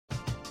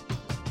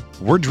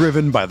We're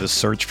driven by the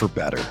search for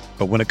better.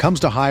 But when it comes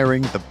to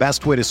hiring, the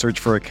best way to search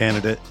for a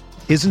candidate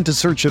isn't to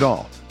search at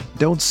all.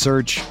 Don't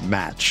search,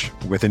 match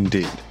with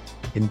Indeed.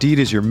 Indeed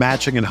is your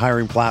matching and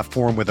hiring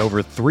platform with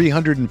over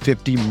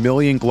 350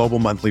 million global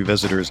monthly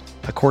visitors,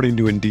 according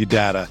to Indeed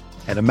data,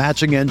 and a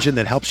matching engine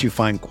that helps you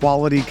find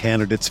quality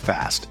candidates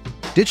fast.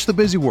 Ditch the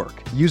busy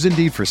work. Use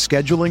Indeed for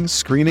scheduling,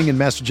 screening, and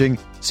messaging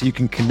so you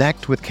can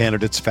connect with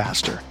candidates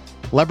faster.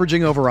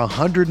 Leveraging over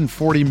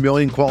 140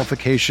 million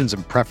qualifications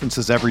and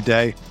preferences every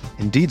day,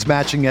 Indeed's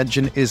matching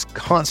engine is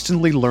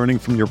constantly learning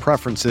from your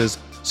preferences,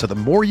 so the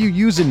more you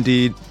use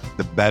Indeed,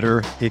 the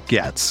better it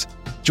gets.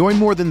 Join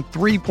more than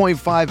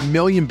 3.5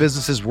 million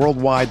businesses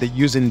worldwide that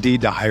use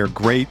Indeed to hire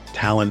great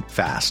talent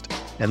fast.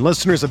 And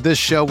listeners of this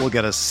show will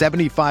get a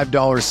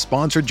 $75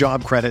 sponsored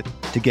job credit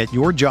to get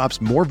your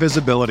jobs more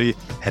visibility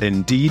at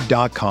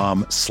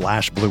Indeed.com/Blue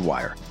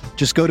Wire.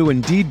 Just go to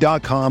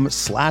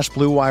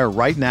Indeed.com/Blue Wire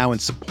right now and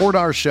support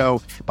our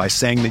show by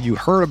saying that you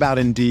heard about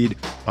Indeed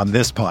on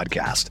this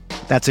podcast.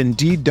 That's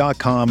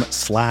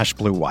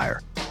Indeed.com/Blue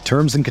Wire.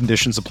 Terms and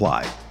conditions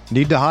apply.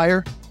 Need to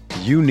hire?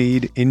 You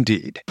need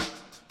Indeed.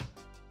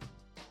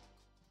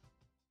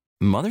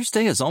 Mother's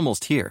Day is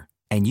almost here,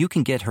 and you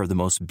can get her the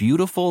most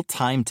beautiful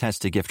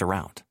time-tested gift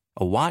around.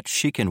 A watch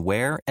she can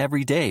wear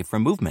every day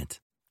from Movement.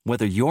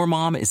 Whether your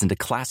mom is into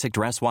classic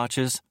dress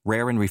watches,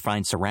 rare and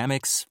refined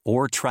ceramics,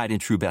 or tried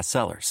and true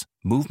bestsellers,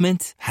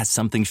 Movement has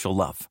something she'll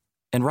love.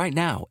 And right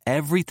now,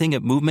 everything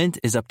at Movement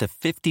is up to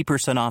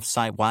 50% off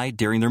site-wide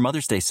during their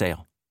Mother's Day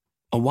sale.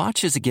 A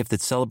watch is a gift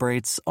that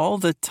celebrates all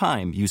the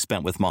time you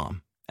spent with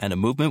mom. And a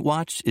Movement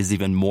watch is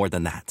even more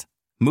than that.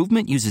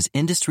 Movement uses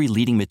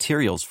industry-leading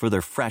materials for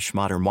their fresh,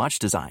 modern watch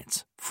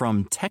designs,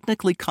 from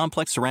technically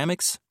complex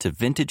ceramics to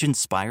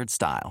vintage-inspired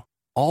style.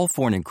 All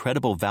for an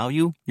incredible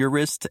value your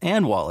wrist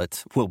and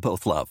wallet will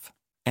both love.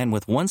 And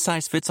with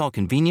one-size-fits-all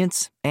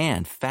convenience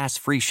and fast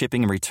free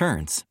shipping and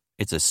returns,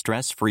 it's a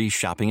stress-free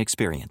shopping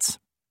experience.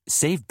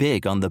 Save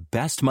big on the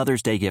best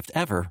Mother's Day gift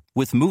ever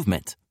with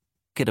Movement.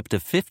 Get up to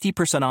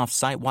 50% off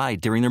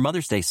site-wide during their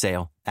Mother's Day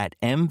sale at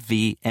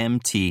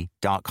MVMT.com.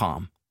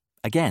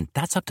 Again,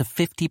 that's up to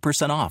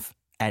 50% off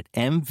at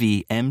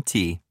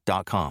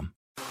MVMT.com.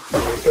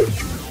 Mayo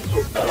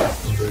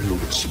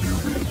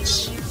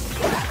Experience.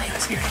 Mayo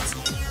Experience.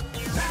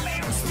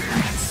 Mayo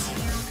Experience.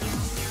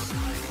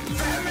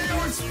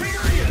 Mayo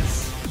Experience.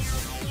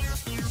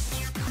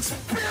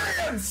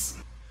 Experience.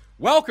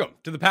 Welcome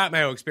to the Pat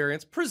Mayo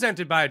Experience,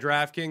 presented by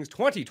DraftKings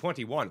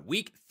 2021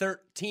 Week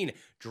 13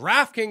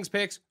 DraftKings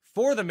picks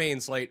for the main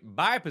slate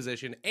by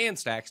position and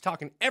stacks,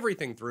 talking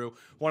everything through.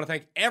 Want to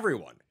thank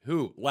everyone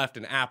who left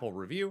an Apple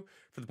review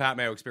for the Pat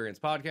Mayo Experience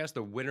podcast.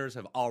 The winners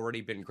have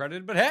already been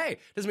credited, but hey,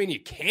 doesn't mean you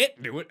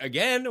can't do it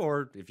again,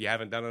 or if you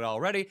haven't done it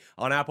already,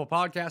 on Apple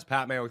Podcasts,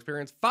 Pat Mayo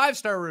Experience,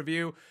 5-star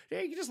review.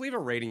 Yeah, you can just leave a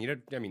rating.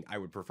 I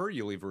would prefer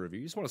you leave a review.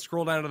 You just want to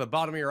scroll down to the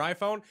bottom of your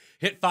iPhone,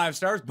 hit 5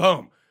 stars,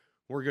 boom.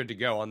 We're good to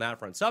go on that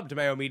front. Sub to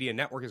Mayo Media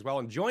Network as well,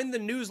 and join the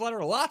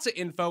newsletter. Lots of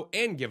info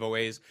and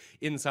giveaways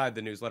inside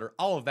the newsletter.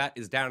 All of that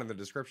is down in the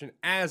description,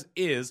 as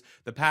is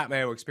the Pat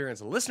Mayo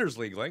Experience Listeners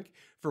League link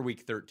for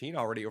Week 13.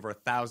 Already over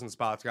 1,000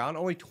 spots gone.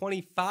 Only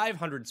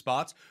 2,500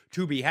 spots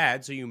to be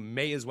had, so you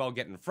may as well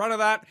get in front of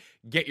that.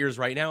 Get yours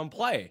right now and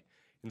play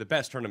in the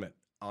best tournament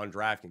on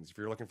DraftKings. If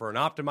you're looking for an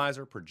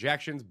optimizer,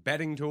 projections,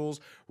 betting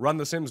tools,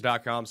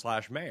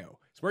 runthesims.com/Mayo.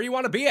 It's where you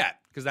want to be at,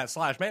 because that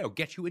 /Mayo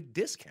gets you a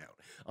discount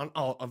on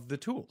all of the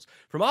tools.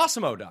 From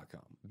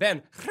Awesemo.com,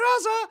 Ben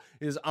Raza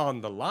is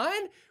on the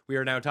line. We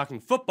are now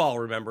talking football,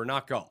 remember,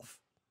 not golf.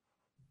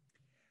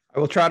 I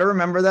will try to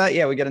remember that.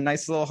 Yeah, we get a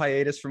nice little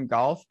hiatus from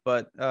golf,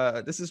 but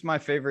this is my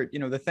favorite,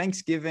 the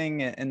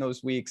Thanksgiving and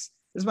those weeks.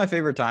 This is my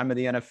favorite time of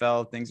the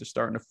NFL. Things are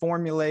starting to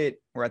formulate.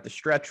 We're at the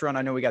stretch run.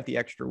 I know we got the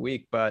extra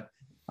week, but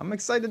I'm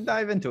excited to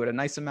dive into it. A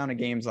nice amount of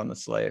games on the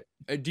slate.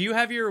 Do you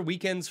have your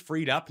weekends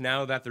freed up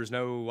now that there's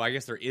I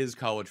guess there is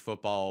college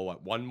football,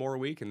 one more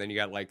week? And then you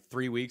got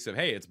 3 weeks of,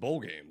 hey, it's bowl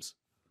games.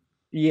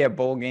 Yeah,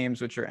 bowl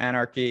games, which are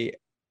anarchy.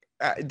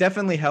 It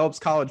definitely helps.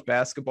 College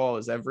basketball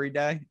is every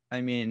day.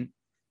 And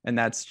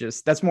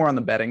that's more on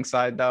the betting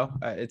side, though.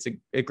 It's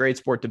a great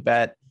sport to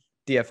bet.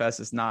 DFS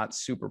is not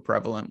super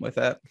prevalent with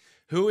it.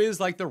 Who is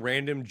the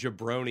random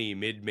jabroni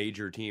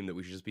mid-major team that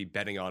we should just be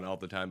betting on all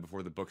the time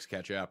before the books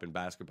catch up in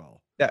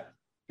basketball?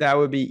 That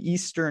would be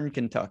Eastern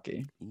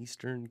Kentucky.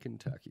 Eastern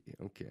Kentucky.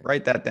 Okay.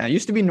 Write that down. It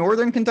used to be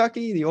Northern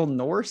Kentucky, the old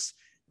Norse.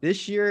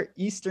 This year,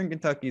 Eastern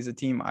Kentucky is a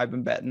team I've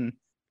been betting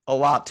a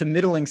lot to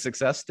middling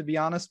success, to be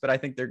honest, but I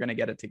think they're going to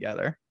get it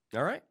together.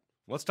 All right.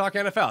 Let's talk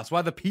NFL. That's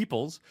why the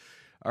peoples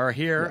are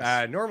here.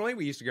 Yes. Normally,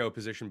 we used to go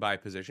position by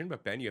position,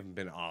 but Ben, you haven't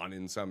been on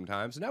in some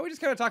time. So now we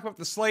just kind of talk about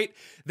the slate,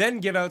 then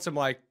give out some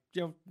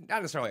not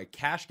necessarily a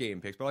cash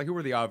game picks, but who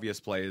are the obvious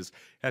plays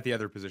at the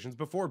other positions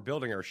before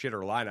building our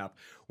shitter lineup.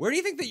 Where do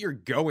you think that you're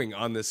going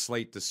on this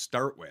slate to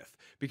start with?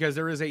 Because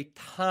there is a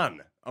ton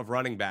of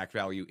running back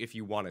value if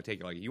you want to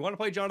take it. You want to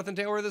play Jonathan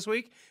Taylor this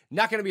week?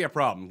 Not going to be a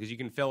problem, because you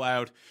can fill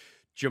out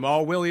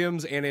Jamal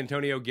Williams and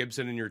Antonio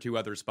Gibson in your 2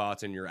 other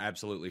spots, and you're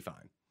absolutely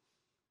fine.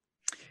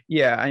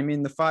 Yeah, I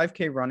mean, the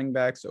 5K running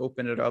backs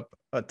open it up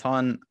a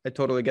ton. I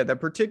totally get that,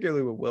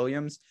 particularly with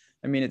Williams.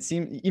 I mean, it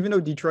seemed even though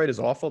Detroit is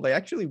awful, they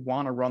actually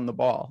want to run the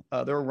ball.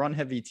 They're a run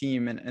heavy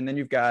team. And then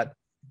you've got,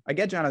 I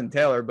get Jonathan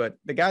Taylor, but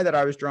the guy that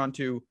I was drawn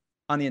to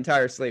on the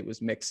entire slate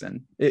was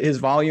Mixon. His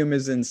volume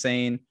is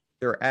insane.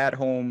 They're at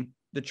home.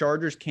 The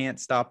Chargers can't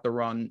stop the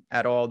run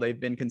at all. They've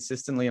been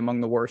consistently among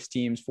the worst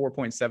teams,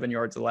 4.7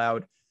 yards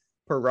allowed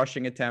per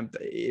rushing attempt.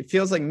 It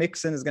feels like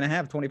Mixon is going to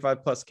have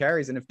 25 plus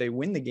carries. And if they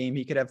win the game,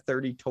 he could have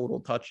 30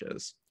 total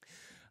touches.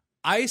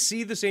 I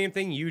see the same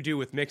thing you do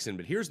with Mixon,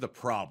 but here's the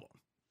problem.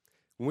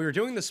 When we were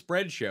doing the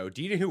spread show,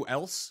 do you know who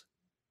else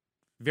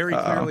very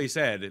clearly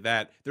said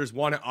that there's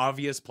one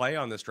obvious play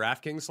on this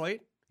DraftKings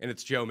slate, and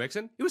it's Joe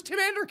Mixon? It was Tim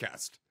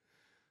Andercast.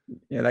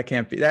 Yeah, that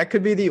can't be. That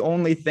could be the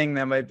only thing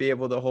that might be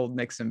able to hold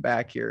Mixon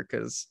back here,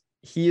 because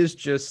he is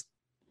just,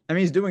 I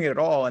mean, he's doing it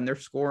all, and they're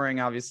scoring,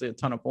 obviously, a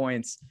ton of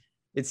points.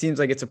 It seems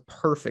like it's a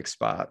perfect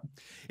spot.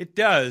 It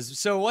does.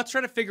 So let's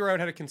try to figure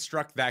out how to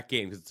construct that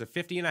game, because it's a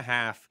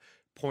 50.5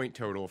 point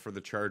total for the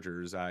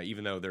Chargers,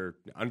 even though they're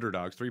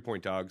underdogs,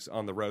 3-point dogs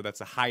on the road. That's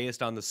the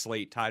highest on the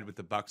slate, tied with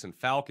the Bucs and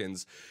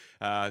Falcons.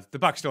 The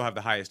Bucs still have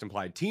the highest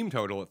implied team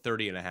total at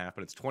 30.5,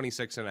 but it's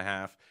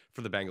 26.5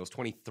 for the Bengals,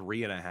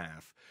 23.5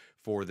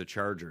 for the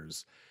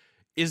Chargers.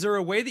 Is there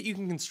a way that you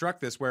can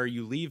construct this where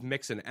you leave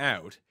Mixon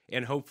out,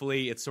 and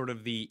hopefully it's sort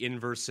of the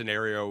inverse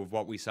scenario of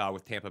what we saw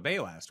with Tampa Bay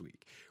last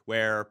week,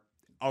 where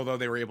although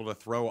they were able to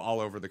throw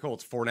all over the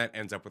Colts, Fournette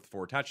ends up with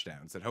 4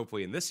 touchdowns. That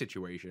hopefully in this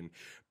situation,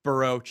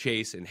 Burrow,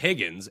 Chase, and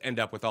Higgins end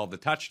up with all the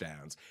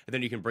touchdowns. And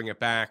then you can bring it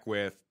back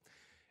with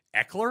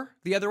Eckler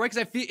the other way,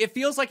 because it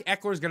feels like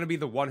Eckler is going to be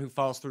the one who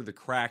falls through the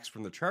cracks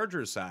from the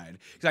Chargers side,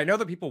 because I know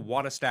that people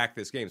want to stack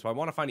this game, so I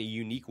want to find a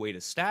unique way to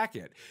stack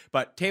it.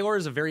 But Taylor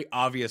is a very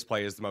obvious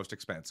play as the most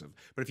expensive.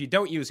 But if you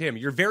don't use him,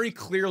 you're very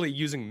clearly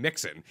using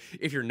Mixon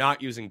if you're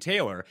not using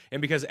Taylor.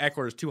 And because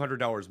Eckler is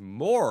 $200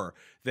 more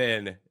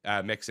than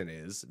Mixon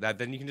is,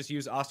 then you can just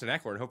use Austin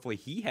Eckler, and hopefully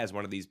he has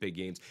one of these big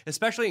games,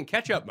 especially in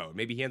catch-up mode.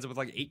 Maybe he ends up with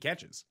like 8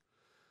 catches.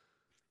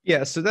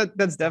 Yeah, so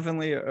that's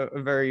definitely a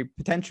very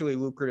potentially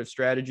lucrative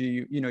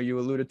strategy. You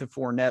alluded to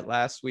Fournette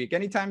last week.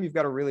 Anytime you've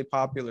got a really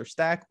popular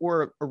stack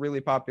or a really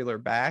popular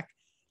back,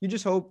 you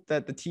just hope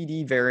that the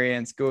TD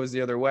variance goes the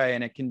other way,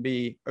 and it can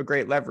be a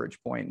great leverage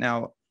point.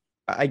 Now,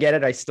 I get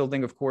it. I still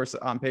think, of course,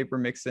 on paper,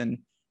 Mixon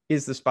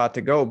is the spot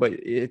to go, but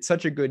it's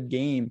such a good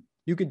game.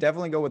 You could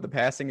definitely go with the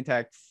passing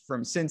attack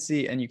from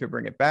Cincy, and you could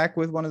bring it back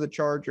with one of the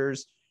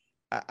Chargers.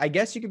 I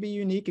guess you could be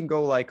unique and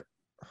go like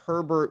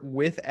Herbert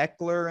with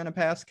Eckler and a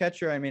pass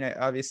catcher. I mean,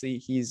 obviously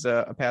he's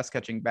a pass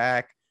catching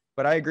back,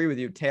 but I agree with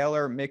you.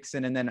 Taylor,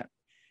 Mixon, and then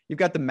you've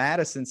got the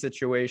Madison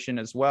situation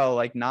as well.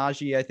 Like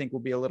Najee, I think will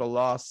be a little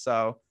lost.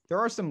 So there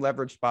are some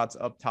leverage spots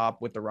up top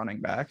with the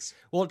running backs.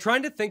 Well,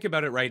 trying to think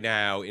about it right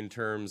now in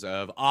terms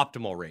of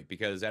optimal rate,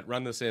 because at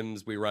Run the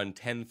Sims, we run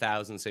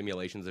 10,000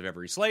 simulations of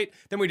every slate.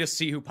 Then we just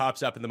see who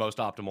pops up in the most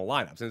optimal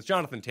lineups. And it's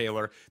Jonathan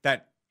Taylor.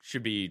 That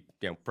should be,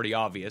 pretty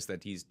obvious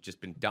that he's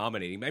just been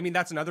dominating. I mean,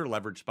 that's another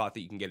leverage spot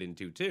that you can get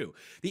into too.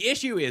 The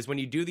issue is when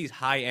you do these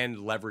high-end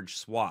leverage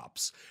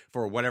swaps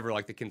for whatever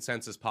like the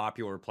consensus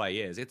popular play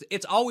is,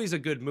 it's always a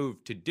good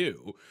move to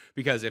do,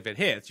 because if it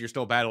hits, you're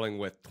still battling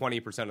with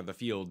 20% of the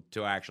field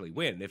to actually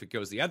win. If it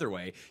goes the other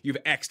way, you've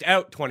X'd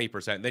out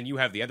 20%, then you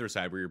have the other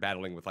side where you're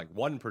battling with like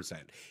 1%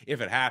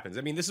 if it happens.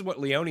 I mean, this is what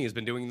Leone has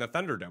been doing in the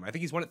Thunderdome. I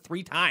think he's won it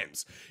 3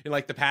 times in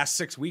like the past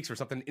 6 weeks or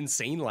something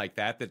insane like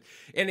that.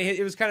 And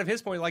it was kind of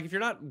his point. Like, if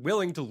you're not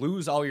willing to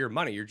lose all your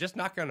money, you're just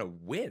not going to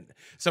win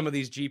some of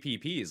these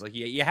GPPs. Like,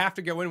 you have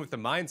to go in with the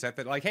mindset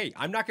that, like, hey,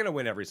 I'm not going to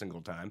win every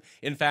single time.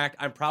 In fact,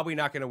 I'm probably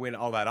not going to win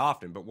all that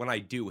often. But when I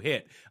do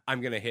hit,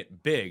 I'm going to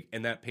hit big,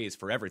 and that pays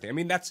for everything. I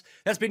mean, that's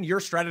been your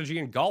strategy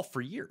in golf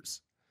for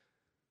years.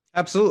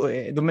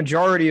 Absolutely. The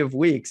majority of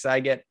weeks, I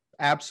get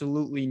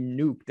absolutely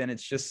nuked, and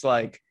it's just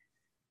like,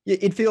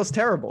 it feels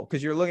terrible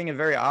because you're looking at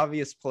very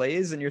obvious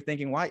plays, and you're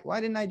thinking, why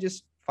didn't I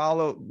just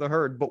follow the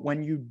herd? But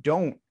when you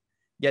don't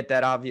get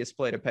that obvious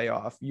play to pay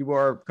off, you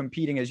are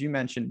competing, as you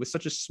mentioned, with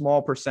such a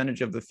small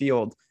percentage of the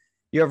field.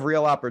 You have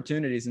real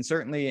opportunities, and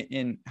certainly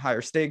in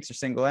higher stakes or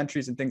single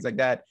entries and things like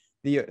that,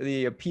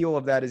 the appeal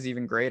of that is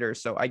even greater.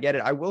 So I get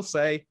it. I will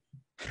say,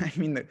 I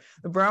mean,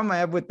 the problem I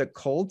have with the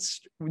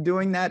Colts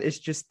doing that is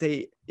just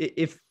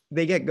if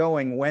they get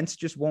going, Wentz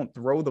just won't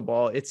throw the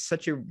ball. It's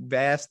such a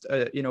vast,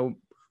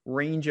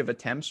 range of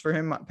attempts for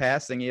him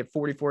passing. He had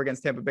 44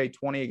 against Tampa Bay,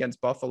 20 against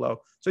Buffalo.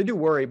 So I do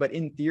worry, but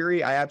in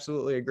theory, I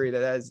absolutely agree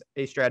that is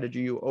a strategy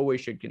you always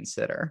should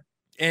consider.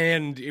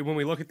 And when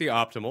we look at the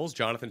optimals,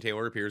 Jonathan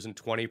Taylor appears in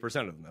 20%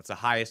 of them. That's the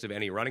highest of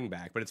any running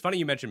back. But it's funny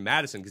you mentioned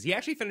Madison, because he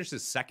actually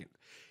finishes second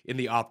in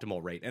the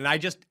optimal rate. And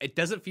it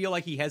doesn't feel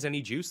like he has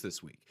any juice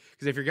this week.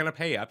 Because if you're going to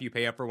pay up, you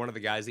pay up for one of the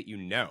guys that you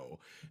know.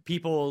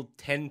 People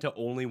tend to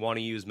only want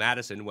to use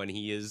Madison when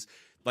he is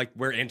like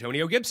where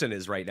Antonio Gibson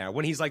is right now,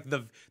 when he's like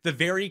the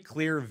very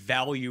clear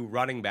value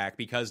running back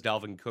because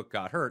Dalvin Cook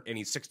got hurt and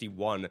he's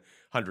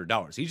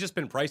 $6,100. He's just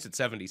been priced at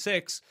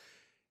 $76.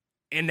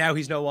 And now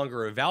he's no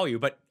longer a value,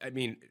 but I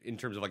mean, in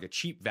terms of like a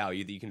cheap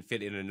value that you can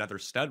fit in another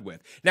stud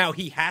with. Now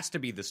he has to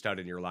be the stud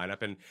in your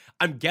lineup, and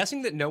I'm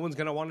guessing that no one's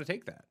going to want to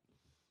take that.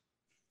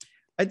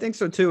 I think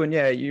so too. And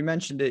yeah, you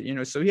mentioned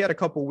it, so he had a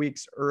couple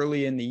weeks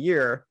early in the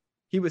year.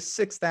 He was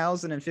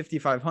 6,000 and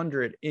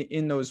 5,500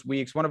 in those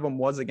weeks. One of them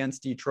was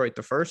against Detroit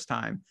the first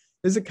time.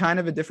 This is a kind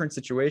of a different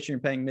situation. You're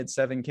paying mid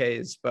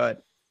 7Ks,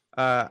 but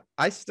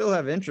I still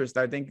have interest.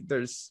 I think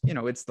there's,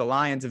 it's the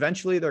Lions.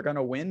 Eventually they're going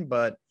to win,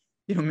 but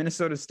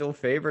Minnesota's still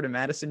favored, and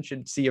Madison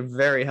should see a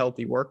very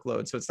healthy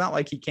workload. So it's not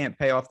like he can't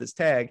pay off this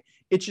tag.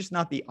 It's just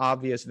not the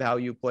obvious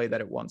value play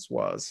that it once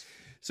was.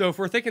 So if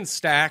we're thinking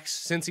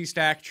stacks, Cincy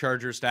stack,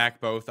 Charger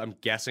stack, both, I'm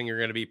guessing you're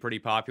going to be pretty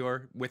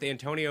popular. With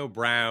Antonio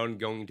Brown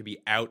going to be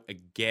out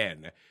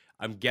again,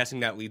 I'm guessing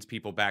that leads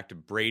people back to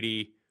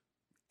Brady,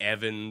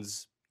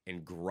 Evans,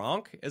 and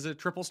Gronk as a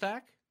triple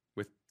stack,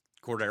 with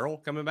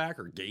Cordero coming back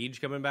or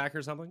Gage coming back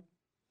or something.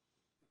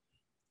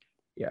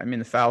 Yeah, I mean,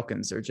 the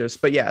Falcons are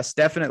just, but yes,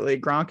 definitely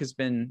Gronk has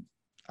been,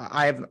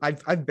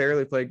 I've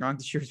barely played Gronk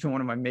this year. It's been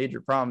one of my major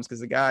problems because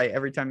the guy,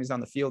 every time he's on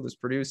the field, is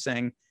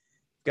producing.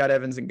 Got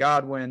Evans and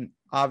Godwin.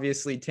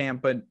 Obviously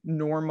Tampa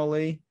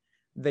normally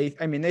they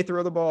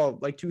throw the ball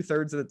like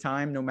 2/3 of the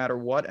time, no matter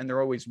what, and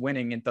they're always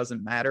winning. It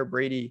doesn't matter.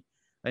 Brady,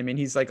 I mean,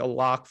 he's like a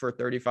lock for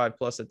 35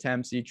 plus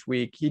attempts each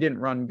week. He didn't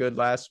run good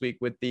last week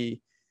with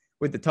the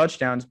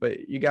touchdowns,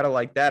 but you got to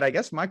like that. I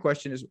guess my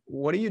question is,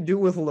 what do you do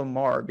with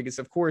Lamar? Because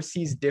of course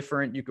he's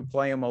different. You could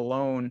play him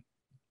alone.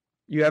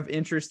 You have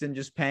interest in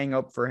just paying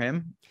up for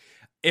him?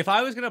 If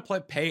I was going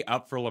to pay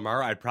up for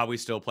Lamar, I'd probably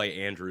still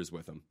play Andrews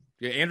with him.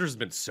 Yeah, Andrews has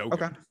been so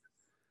good. Okay.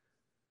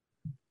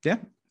 Yeah,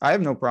 I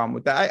have no problem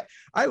with that.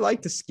 I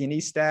like the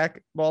skinny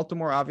stack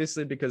Baltimore,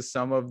 obviously, because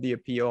some of the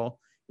appeal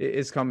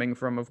is coming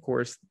from, of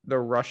course, the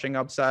rushing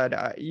upside.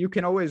 You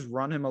can always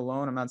run him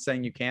alone. I'm not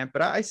saying you can't,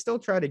 but I still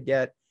try to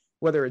get,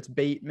 whether it's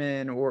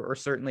Bateman or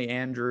certainly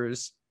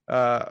Andrews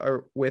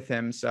or with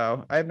him.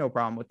 So I have no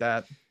problem with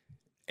that.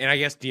 And I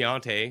guess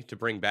Deontay to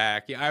bring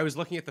back. Yeah, I was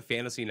looking at the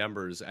fantasy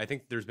numbers. I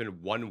think there's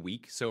been 1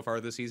 week so far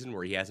this season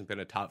where he hasn't been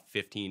a top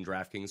 15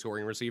 DraftKings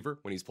scoring receiver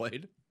when he's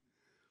played.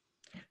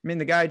 I mean,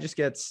 the guy just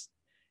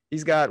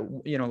he's got,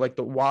 like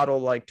the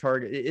Waddle-like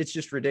target. It's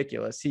just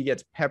ridiculous. He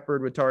gets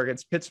peppered with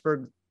targets.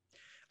 Pittsburgh,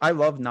 I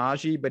love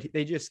Najee, but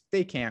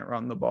they can't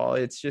run the ball.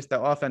 It's just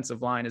the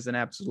offensive line is an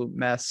absolute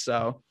mess.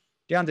 So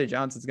Deontay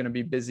Johnson's going to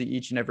be busy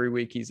each and every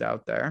week he's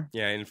out there.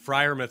 Yeah, and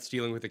Freiermuth's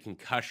dealing with a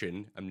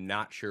concussion. I'm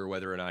not sure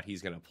whether or not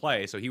he's going to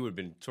play, so he would have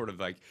been sort of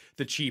like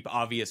the cheap,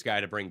 obvious guy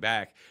to bring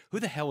back. Who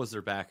the hell is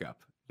their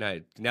backup?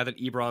 Now that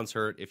Ebron's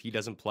hurt, if he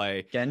doesn't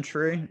play...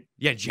 Gentry?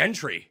 Yeah,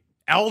 Gentry.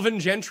 Alvin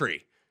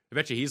Gentry. I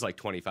bet you he's like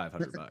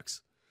 $2,500.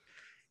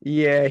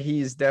 Yeah,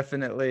 he's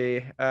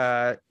definitely...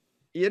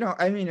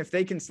 if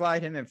they can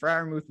slide him in,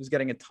 Freiermuth was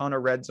getting a ton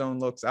of red zone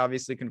looks,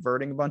 obviously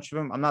converting a bunch of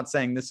them. I'm not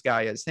saying this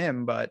guy is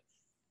him, but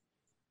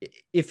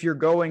if you're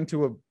going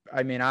to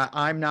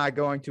I'm not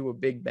going to a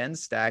Big Ben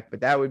stack,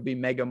 but that would be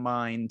mega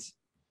mind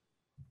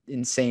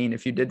insane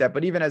if you did that.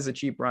 But even as a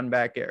cheap run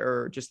back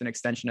or just an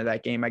extension of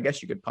that game, I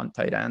guess you could punt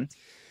tight end.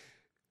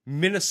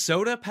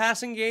 Minnesota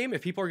passing game,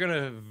 if people are going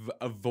to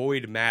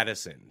avoid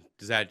Madison,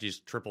 does that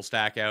just triple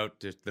stack out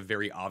to the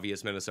very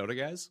obvious Minnesota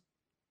guys?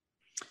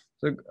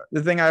 So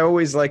the thing I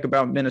always like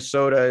about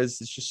Minnesota is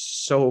it's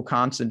just so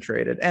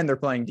concentrated, and they're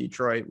playing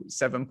Detroit.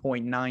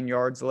 7.9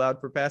 yards allowed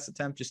per pass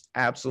attempt, just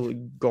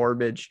absolute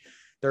garbage,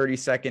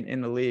 32nd in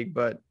the league.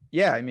 But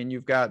yeah,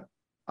 you've got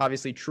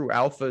obviously true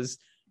alphas,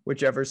 with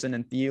Jefferson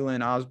and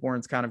Thielen.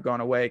 Osborne's kind of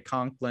gone away.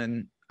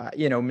 Conklin,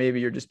 maybe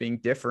you're just being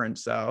different.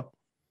 So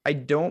I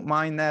don't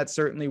mind that.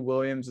 Certainly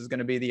Williams is going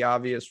to be the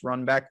obvious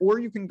run back, or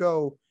you can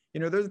go,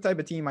 they're the type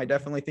of team I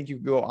definitely think you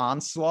could go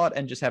onslaught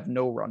and just have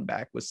no run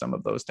back with some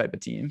of those type of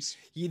teams.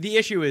 The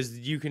issue is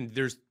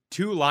there's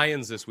 2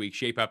 Lions this week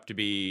shape up to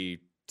be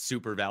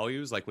super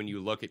values. Like when you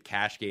look at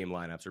cash game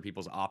lineups or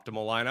people's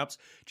optimal lineups,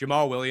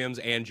 Jamal Williams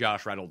and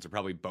Josh Reynolds are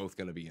probably both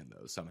going to be in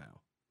those somehow.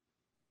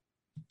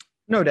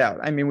 No doubt.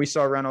 We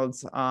saw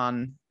Reynolds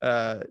on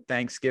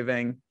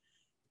Thanksgiving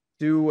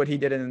do what he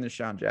did in the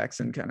Deshaun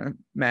Jackson, kind of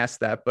mask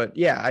that. But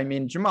yeah,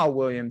 Jamal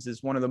Williams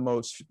is one of the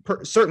most,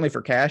 certainly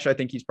for cash, I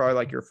think he's probably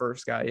like your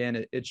first guy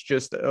in. It's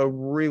just a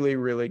really,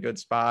 really good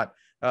spot.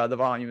 The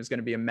volume is going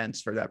to be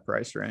immense for that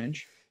price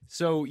range.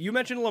 So you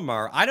mentioned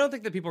Lamar. I don't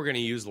think that people are going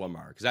to use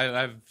Lamar because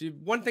I've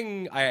one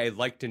thing I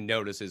like to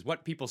notice is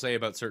what people say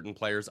about certain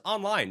players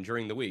online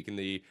during the week. And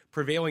the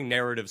prevailing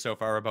narrative so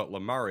far about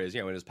Lamar is,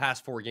 in his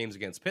past 4 games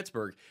against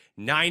Pittsburgh,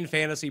 9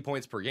 fantasy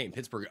points per game.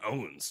 Pittsburgh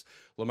owns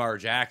Lamar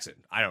Jackson.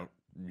 I don't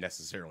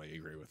necessarily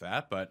agree with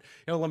that, but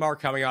Lamar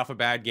coming off a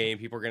bad game,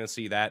 people are going to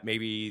see that.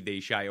 Maybe they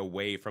shy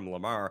away from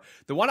Lamar.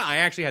 The one I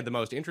actually had the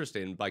most interest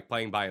in, like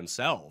playing by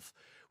himself,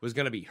 was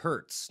going to be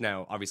Hurts.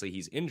 Now, obviously,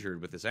 he's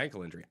injured with this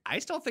ankle injury. I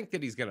still think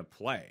that he's going to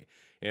play.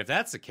 And if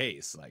that's the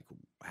case, like,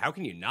 how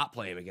can you not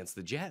play him against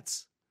the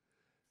Jets?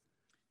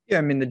 Yeah,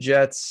 the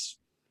Jets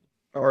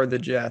are the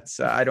Jets.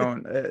 I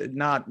don't,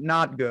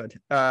 not good.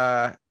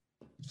 I'm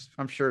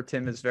sure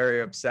Tim is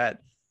very upset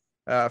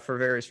for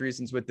various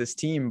reasons with this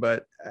team.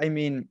 But,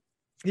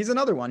 he's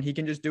another one. He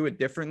can just do it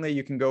differently.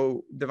 You can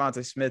go,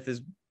 Devontae Smith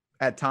is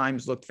at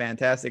times looked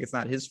fantastic. It's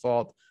not his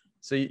fault.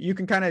 So you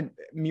can kind of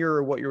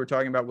mirror what you were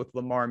talking about with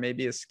Lamar,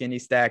 maybe a skinny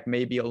stack,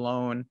 maybe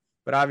alone.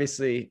 But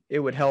obviously it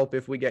would help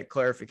if we get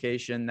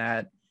clarification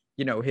that,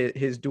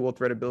 his dual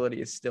threat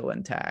ability is still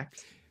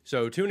intact.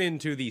 So tune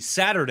into the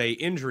Saturday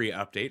injury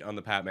update on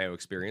the Pat Mayo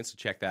Experience to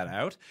check that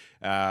out.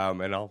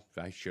 And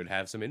I should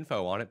have some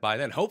info on it by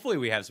then. Hopefully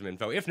we have some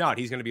info. If not,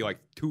 he's going to be like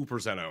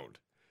 2% owned,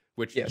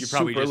 which you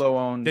probably super low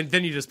owned.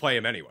 Then you just play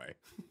him anyway.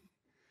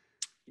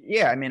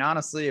 Yeah, I mean,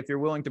 honestly, if you're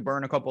willing to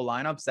burn a couple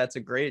lineups, that's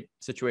a great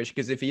situation,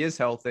 because if he is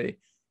healthy,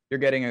 you're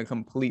getting a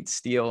complete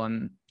steal.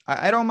 And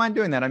I don't mind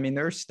doing that. I mean,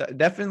 there's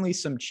definitely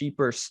some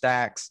cheaper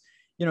stacks,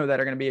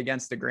 that are going to be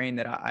against the grain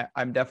that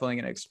I'm definitely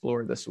going to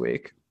explore this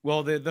week.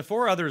 Well, the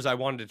four others or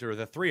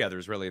the three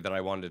others really that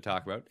I wanted to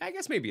talk about, I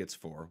guess maybe it's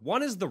four.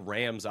 One is the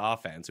Rams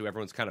offense, who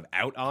everyone's kind of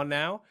out on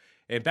now.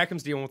 And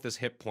Beckham's dealing with this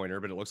hip pointer,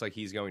 but it looks like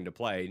he's going to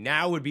play.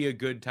 Now would be a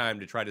good time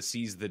to try to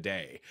seize the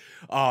day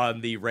on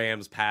the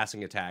Rams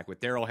passing attack with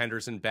Darrell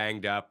Henderson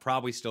banged up,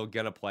 probably still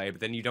going to play, but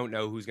then you don't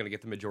know who's going to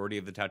get the majority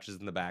of the touches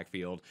in the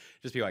backfield.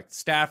 Just be like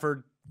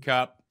Stafford,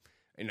 Kupp,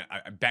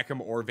 Beckham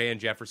or Van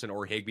Jefferson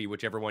or Higbee,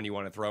 whichever one you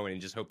want to throw in,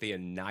 and just hope they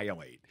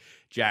annihilate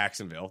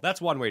Jacksonville. That's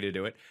one way to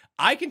do it.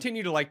 I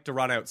continue to like to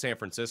run out San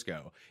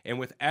Francisco, and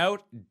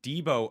without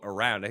Debo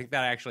around, I think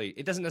that actually,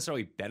 it doesn't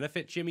necessarily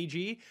benefit Jimmy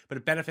G, but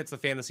it benefits the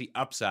fantasy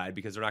upside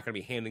because they're not going to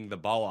be handing the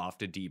ball off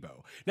to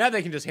Debo. Now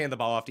they can just hand the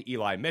ball off to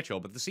Eli Mitchell,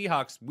 but the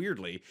Seahawks,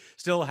 weirdly,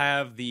 still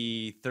have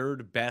the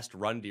the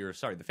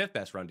fifth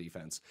best run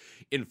defense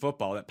in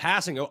football. That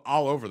passing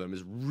all over them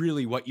is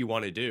really what you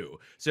want to do.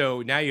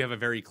 So now you have a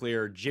very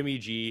clear Jimmy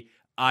G,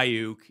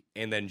 Ayuk,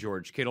 and then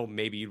George Kittle.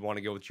 Maybe you'd want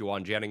to go with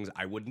Juwan Jennings.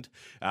 I wouldn't.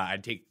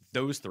 I'd take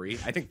those three.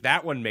 I think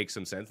that one makes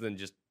some sense. Then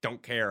just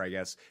don't care, I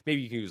guess.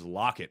 Maybe you can use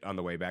Lockett on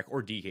the way back,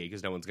 or DK,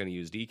 because no one's going to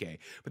use DK.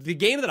 But the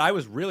game that I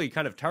was really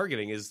kind of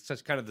targeting is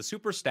such kind of the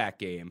super stack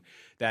game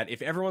that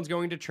if everyone's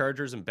going to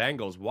Chargers and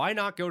Bengals, why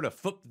not go to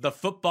the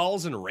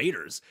Footballs and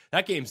Raiders?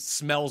 That game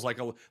smells like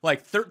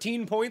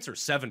 13 points or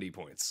 70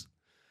 points.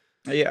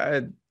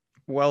 Yeah,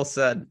 well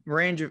said.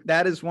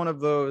 That is one of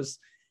those.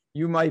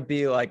 You might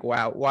be like,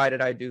 wow, why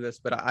did I do this?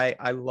 But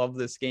I love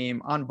this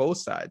game on both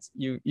sides.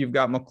 You've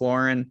got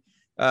McLaurin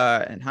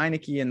and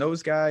Heineke and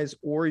those guys,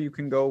 or you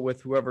can go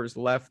with whoever's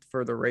left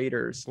for the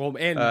Raiders. Well,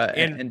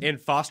 and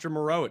Foster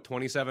Moreau at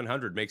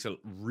 2,700 makes it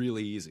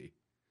really easy.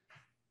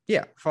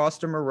 Yeah,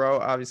 Foster Moreau,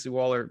 obviously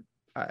Waller,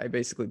 I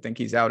basically think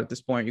he's out at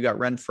this point. You got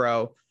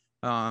Renfro.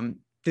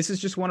 This is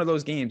just one of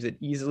those games that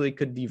easily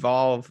could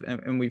devolve,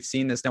 and we've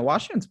seen this. Now,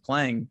 Washington's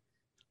playing,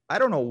 I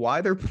don't know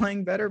why they're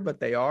playing better, but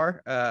they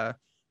are.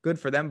 Good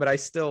for them, but I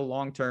still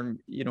long-term,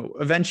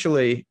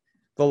 eventually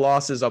the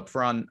losses up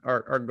front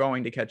are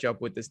going to catch up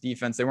with this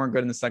defense. They weren't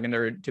good in the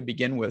secondary to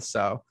begin with.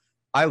 So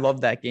I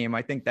love that game.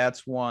 I think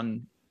that's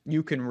one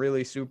you can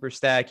really super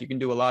stack. You can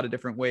do a lot of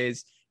different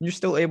ways. You're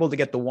still able to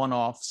get the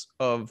one-offs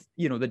of,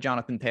 the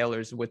Jonathan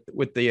Taylors with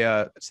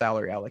the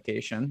salary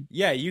allocation.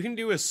 Yeah, you can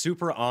do a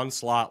super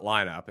onslaught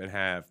lineup and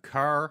have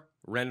Carr,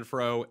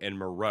 Renfro, and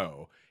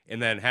Moreau,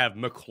 and then have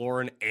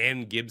McLaurin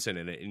and Gibson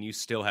in it, and you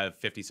still have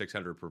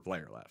 5,600 per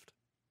player left.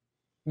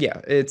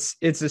 Yeah, it's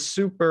a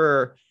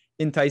super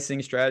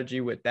enticing strategy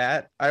with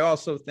that. I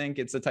also think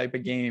it's the type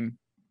of game,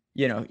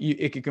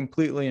 it could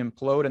completely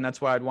implode, and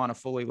that's why I'd want to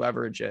fully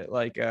leverage it,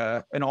 like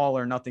an all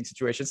or nothing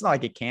situation. It's not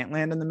like it can't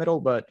land in the middle,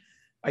 but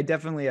I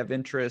definitely have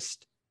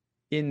interest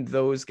in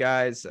those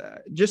guys.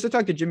 Just to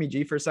talk to Jimmy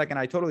G for a second,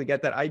 I totally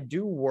get that. I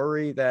do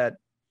worry that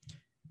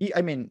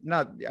I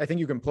think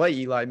you can play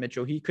Eli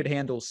Mitchell. He could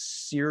handle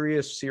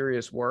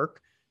serious work.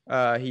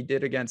 He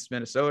did against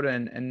Minnesota,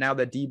 and now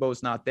that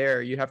Debo's not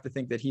there, you have to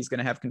think that he's going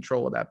to have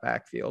control of that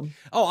backfield.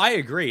 Oh, I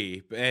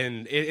agree.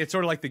 And it's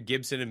sort of like the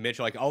Gibson and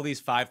Mitchell, like all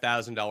these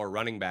 $5,000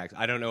 running backs.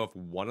 I don't know if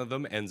one of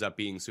them ends up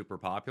being super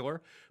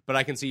popular, but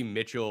I can see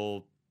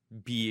Mitchell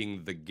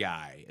being the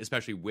guy,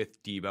 especially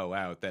with Debo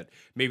out, that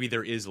maybe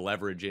there is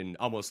leverage in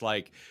almost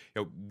like,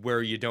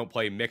 where you don't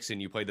play Mixon,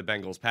 you play the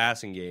Bengals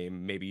passing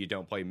game. Maybe you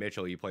don't play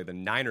Mitchell, you play the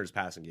Niners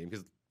passing game,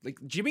 because like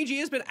Jimmy G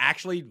has been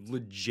actually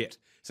legit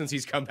since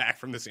he's come back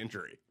from this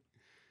injury.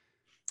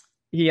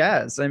 He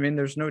has. I mean,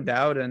 there's no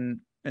doubt. And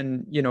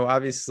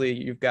obviously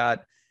you've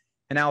got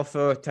an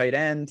alpha tight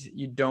end.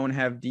 You don't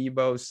have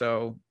Debo.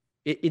 So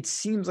it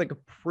seems like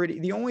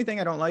the only thing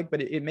I don't like,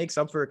 but it makes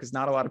up for it because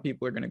not a lot of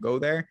people are going to go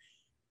there.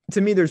 To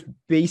me, there's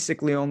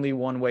basically only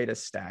one way to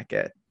stack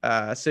it.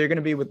 So you're going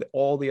to be with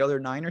all the other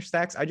Niner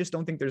stacks. I just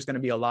don't think there's going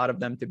to be a lot of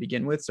them to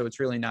begin with. So it's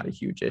really not a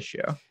huge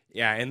issue.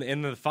 Yeah.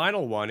 And the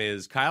final one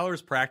is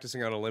Kyler's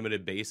practicing on a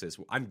limited basis.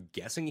 I'm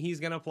guessing he's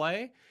going to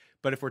play.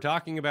 But if we're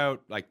talking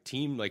about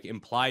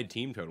implied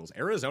team totals,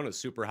 Arizona's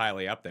super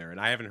highly up there. And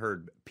I haven't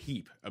heard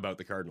peep about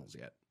the Cardinals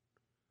yet.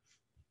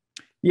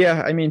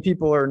 Yeah, I mean,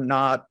 people are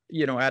not,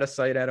 out of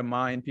sight, out of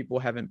mind. People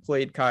haven't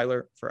played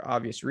Kyler for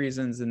obvious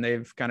reasons, and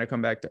they've kind of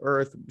come back to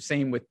earth.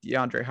 Same with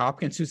DeAndre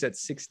Hopkins, who's at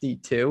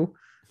 62.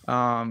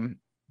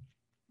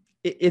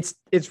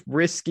 It's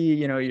risky.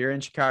 You're in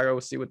Chicago,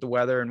 see with the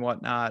weather and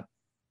whatnot.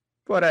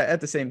 But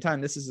at the same time,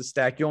 this is a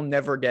stack. You'll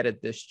never get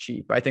it this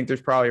cheap. I think there's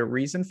probably a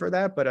reason for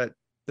that, but at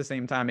the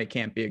same time, it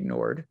can't be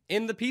ignored.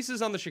 And the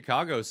pieces on the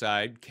Chicago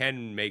side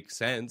can make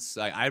sense.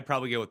 I'd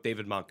probably go with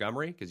David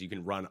Montgomery because you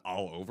can run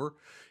all over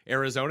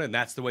Arizona, and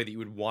that's the way that you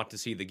would want to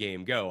see the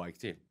game go. Like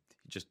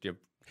just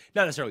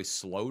not necessarily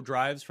slow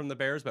drives from the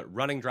Bears, but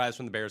running drives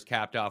from the Bears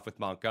capped off with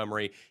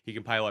Montgomery. He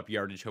can pile up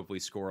yardage, hopefully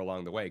score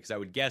along the way. Because I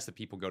would guess that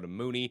people go to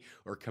Mooney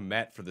or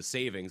Kmet for the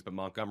savings, but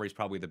Montgomery's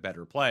probably the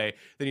better play.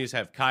 Then you just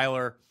have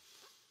Kyler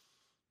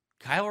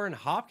and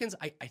Hopkins.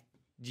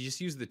 Do you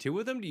just use the two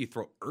of them? Do you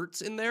throw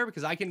Ertz in there?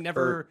 Because I can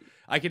never,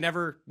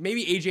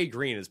 maybe AJ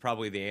Green is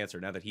probably the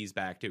answer now that he's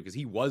back too, because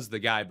he was the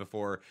guy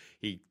before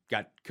he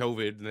got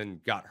COVID and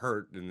then got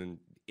hurt. And then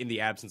in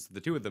the absence of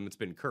the two of them, it's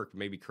been Kirk.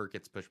 Maybe Kirk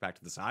gets pushed back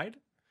to the side.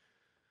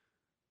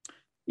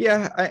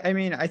 Yeah, I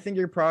mean, I think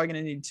you're probably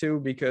going to need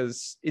two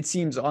because it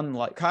seems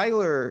unlike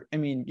Kyler. I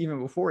mean,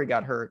 even before he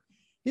got hurt,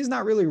 he's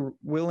not really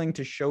willing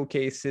to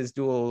showcase his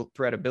dual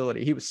threat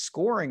ability. He was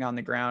scoring on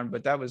the ground,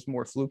 but that was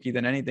more fluky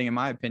than anything, in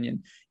my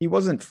opinion. He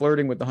wasn't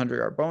flirting with the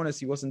 100-yard bonus.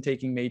 He wasn't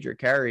taking major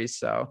carries.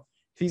 So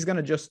if he's going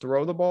to just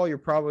throw the ball, you're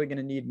probably going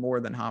to need more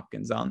than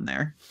Hopkins on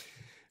there.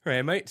 All right,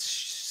 I might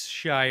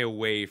shy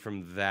away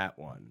from that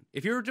one.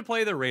 If you were to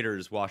play the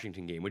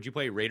Raiders-Washington game, would you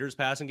play Raiders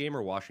passing game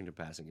or Washington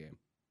passing game?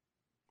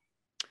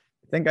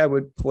 I think I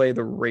would play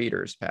the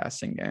Raiders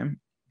passing game.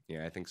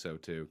 Yeah, I think so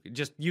too.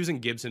 Just using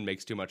Gibson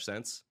makes too much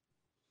sense.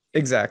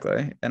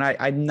 Exactly. And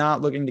I'm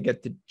not looking to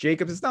get to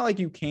Jacobs. It's not like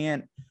you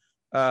can't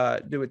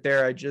do it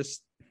there.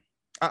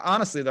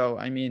 Honestly, though,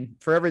 I mean,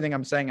 for everything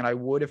I'm saying, and I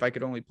would if I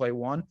could only play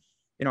one,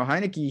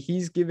 Heinicke,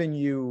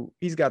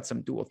 he's got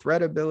some dual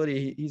threat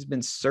ability. He's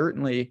been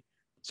certainly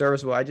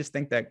serviceable. I just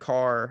think that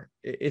Carr,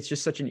 it's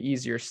just such an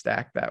easier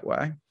stack that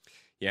way.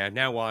 Yeah,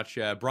 now watch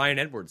Brian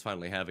Edwards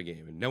finally have a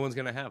game, and no one's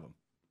going to have him.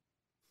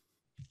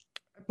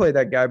 I played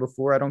that guy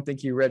before. I don't think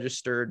he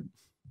registered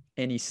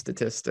any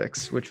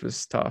statistics, which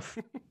was tough.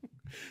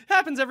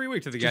 Happens every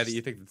week to the guy that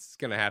you think that's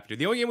going to happen to.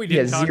 The only game we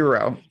didn't talk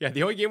zero. Yeah,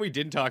 the only game we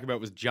didn't talk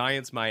about was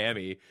Giants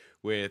Miami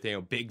with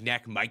big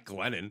neck Mike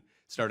Glennon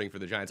starting for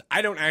the Giants.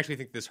 I don't actually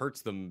think this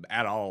hurts them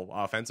at all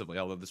offensively,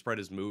 although the spread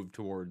has moved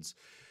towards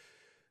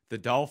the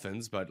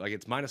Dolphins, but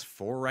it's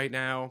 -4 right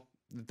now.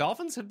 The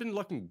Dolphins have been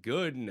looking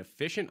good and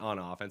efficient on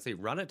offense. They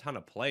run a ton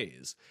of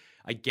plays.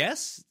 I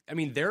guess,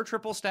 their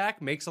triple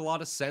stack makes a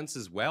lot of sense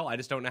as well. I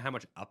just don't know how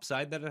much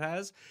upside that it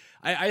has.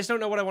 I just don't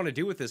know what I want to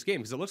do with this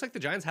game because it looks like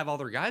the Giants have all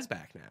their guys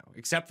back now,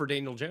 except for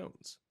Daniel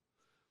Jones.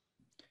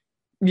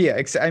 Yeah,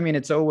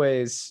 it's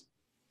always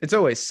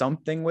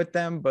something with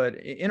them, but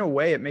in a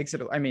way it makes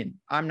it,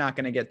 I'm not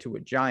going to get to a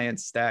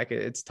Giants stack.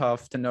 It's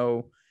tough to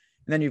know.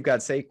 And then you've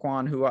got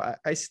Saquon, who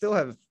I still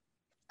have,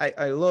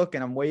 I look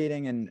and I'm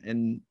waiting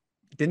and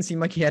didn't seem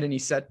like he had any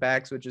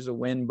setbacks, which is a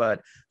win.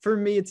 But for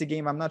me, it's a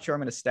game I'm not sure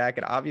I'm going to stack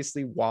it.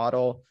 Obviously,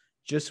 Waddle,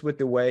 just with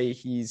the way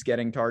he's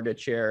getting target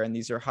share, and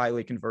these are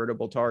highly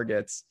convertible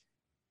targets,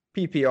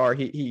 PPR,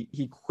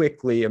 he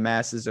quickly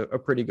amasses a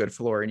pretty good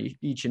floor in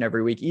each and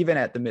every week, even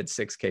at the mid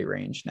 6K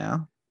range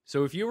now.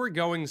 So if you were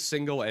going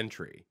single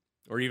entry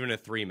or even a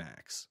 3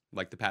 max,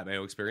 like the Pat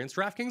Mayo Experience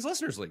DraftKings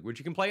Listeners League, which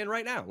you can play in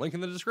right now, link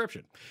in the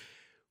description.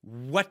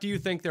 What do you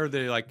think they're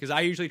because I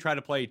usually try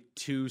to play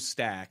 2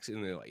 stacks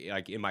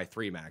in my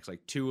 3 max,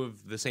 2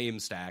 of the same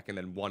stack and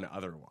then 1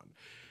 other one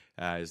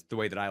is the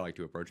way that I like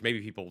to approach. Maybe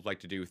people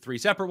like to do 3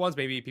 separate ones.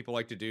 Maybe people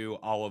like to do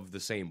all of the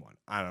same one.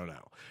 I don't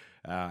know.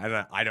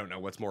 And I don't know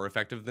what's more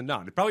effective than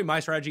not. Probably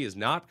my strategy is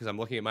not, because I'm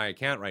looking at my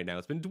account right now.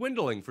 It's been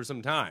dwindling for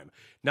some time.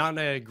 Not in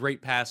a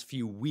great past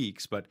few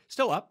weeks, but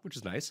still up, which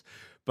is nice.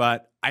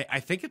 But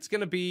I think it's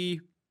going to be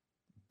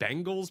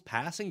Bengals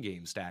passing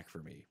game stack for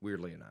me,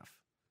 weirdly enough.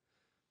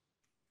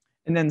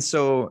 And then,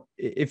 so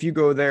if you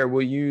go there,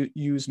 will you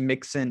use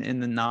Mixon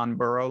in the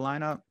non-Burrow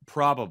lineup?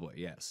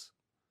 Probably, yes.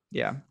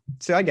 Yeah.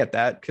 So I get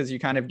that because you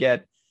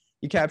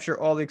capture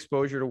all the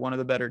exposure to one of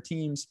the better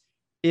teams.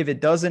 If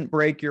it doesn't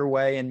break your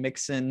way and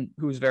Mixon,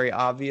 who's very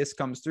obvious,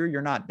 comes through,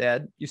 you're not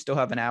dead. You still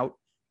have an out.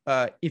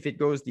 If it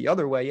goes the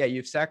other way, yeah,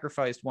 you've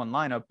sacrificed one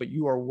lineup, but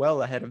you are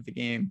well ahead of the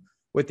game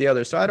with the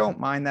other. So I don't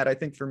mind that. I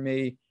think for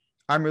me,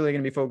 I'm really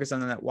going to be focused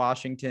on that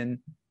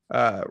Washington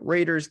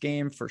Raiders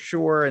game for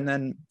sure. And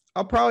then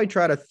I'll probably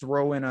try to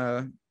throw in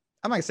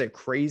I might say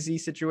crazy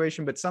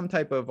situation, but some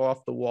type of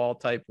off the wall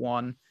type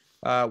one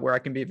where I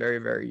can be very,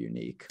 very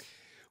unique.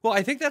 Well,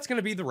 I think that's going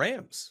to be the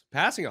Rams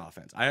passing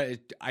offense.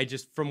 I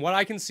just, from what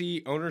I can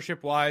see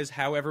ownership wise,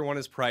 how everyone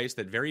is priced,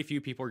 that very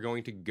few people are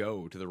going to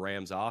go to the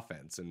Rams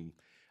offense. And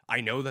I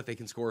know that they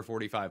can score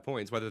 45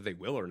 points, whether they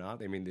will or not.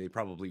 They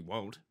probably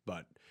won't,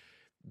 but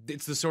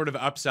it's the sort of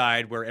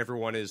upside where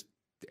everyone is,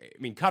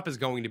 Kupp is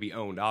going to be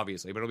owned,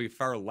 obviously, but it'll be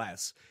far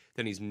less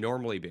than he's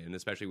normally been,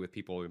 especially with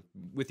people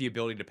with the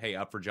ability to pay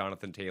up for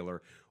Jonathan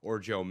Taylor or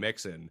Joe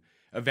Mixon.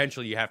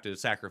 Eventually, you have to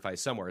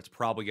sacrifice somewhere. It's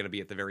probably going to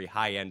be at the very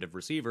high end of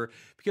receiver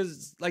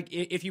because,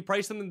 if you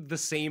price them the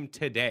same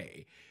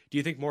today, do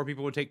you think more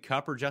people would take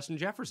Kupp or Justin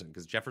Jefferson?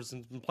 Because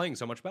Jefferson's been playing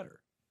so much better.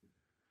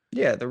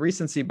 Yeah, the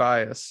recency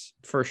bias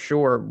for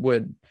sure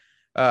would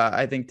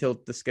I think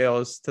tilt the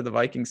scales to the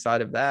Vikings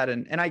side of that.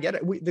 And I get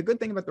it. The good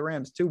thing about the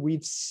Rams too,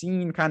 we've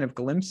seen kind of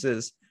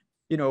glimpses,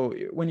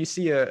 when you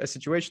see a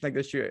situation like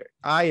this,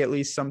 I at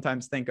least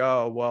sometimes think,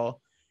 oh,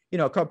 well,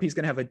 Kupp, he's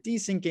going to have a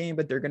decent game,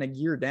 but they're going to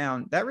gear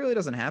down. That really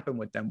doesn't happen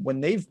with them. When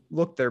they've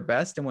looked their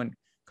best and when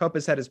Kupp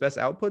has had his best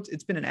outputs,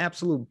 it's been an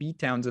absolute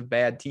beatdowns of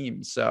bad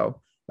teams.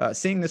 So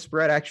seeing the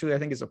spread actually, I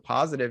think, is a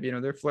positive.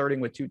 They're flirting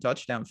with 2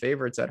 touchdown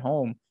favorites at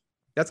home.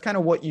 That's kind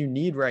of what you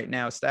need right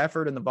now.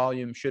 Stafford and the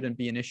volume shouldn't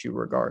be an issue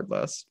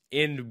regardless.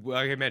 And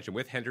like I mentioned,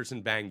 with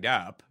Henderson banged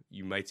up,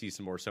 you might see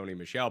some more Sony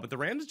Michel, but the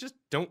Rams just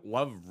don't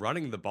love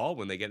running the ball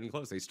when they get in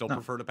close. They still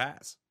prefer to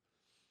pass.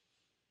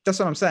 That's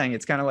what I'm saying.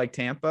 It's kind of like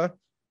Tampa,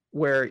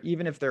 where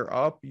even if they're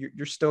up,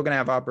 you're still going to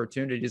have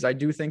opportunities. I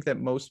do think that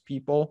most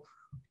people,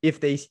 if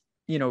they,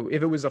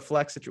 if it was a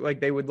flex situation,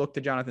 like they would look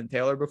to Jonathan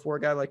Taylor before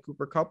a guy like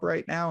Cooper Kupp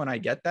right now. And I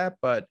get that.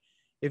 But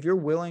if you're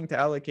willing to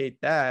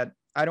allocate that,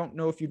 I don't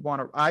know if you'd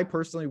want to. I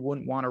personally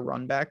wouldn't want to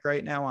run back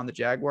right now on the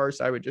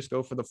Jaguars. I would just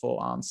go for the full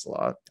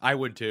onslaught. I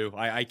would too.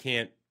 I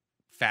can't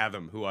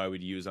fathom who I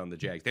would use on the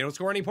Jags. They don't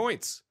score any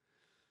points.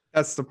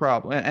 That's the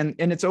problem.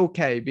 And it's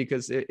okay,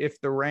 because if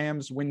the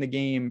Rams win the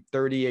game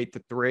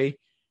 38-3,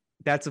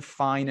 that's a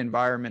fine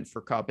environment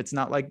for Kupp. It's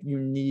not like you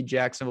need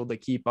Jacksonville to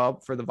keep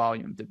up for the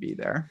volume to be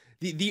there.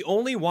 The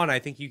only one I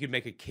think you could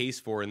make a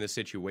case for in this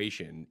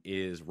situation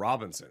is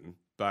Robinson,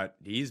 but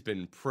he's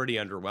been pretty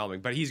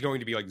underwhelming. But he's going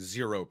to be like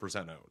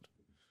 0% owned.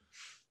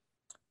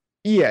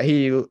 Yeah,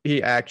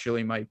 he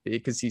actually might be,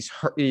 because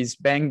he's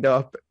banged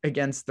up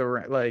against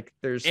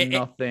there's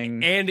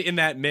nothing. And in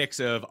that mix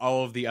of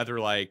all of the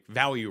other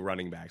value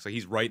running backs,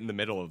 he's right in the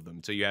middle of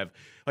them. So you have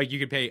you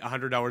could pay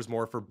 $100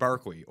 more for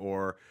Barkley,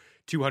 or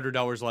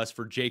 $200 less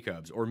for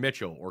Jacobs or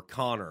Mitchell or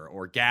Connor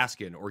or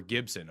Gaskin or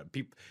Gibson.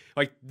 People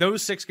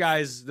those 6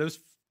 guys, those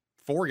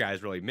 4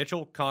 guys really,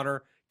 Mitchell,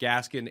 Connor,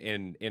 Gaskin,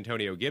 and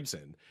Antonio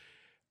Gibson,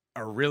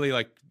 are really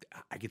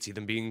I could see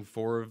them being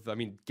 4 of. I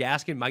mean,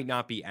 Gaskin might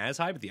not be as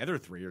high, but the other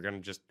 3 are going to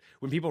just,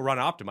 when people run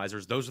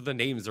optimizers, those are the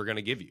names they're going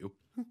to give you.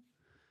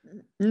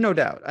 No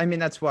doubt. I mean,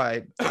 that's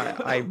why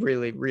I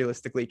really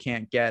realistically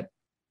can't get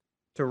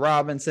to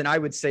Robinson. I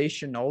would say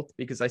Shenault,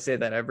 because I say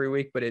that every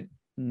week, but it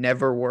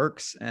never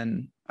works,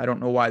 and I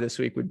don't know why this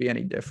week would be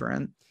any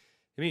different.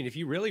 I mean, if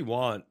you really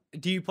want,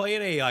 do you play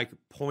in a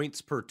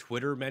points per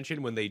Twitter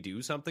mention when they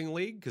do something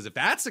league? Because if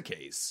that's the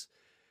case,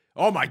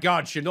 oh my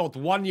God, Shenault,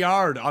 1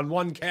 yard on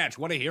 1 catch,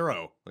 what a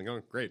hero!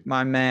 Oh, great,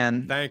 my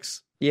man.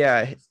 Thanks.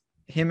 Yeah,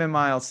 him and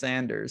Miles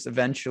Sanders.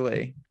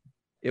 Eventually,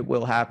 it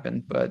will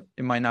happen, but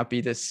it might not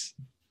be this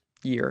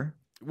year.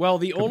 Well,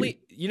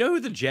 who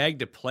the Jag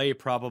to play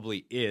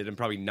probably is, and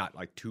probably not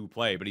to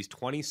play, but he's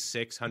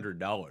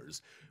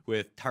 $2,600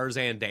 with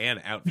Tarzan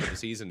Dan out for the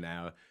season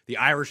now. The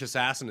Irish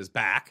Assassin is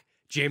back.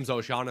 James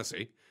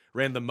O'Shaughnessy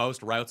ran the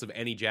most routes of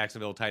any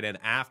Jacksonville tight end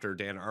after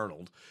Dan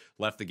Arnold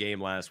left the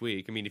game last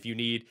week. I mean, if you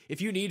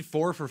need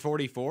 4 for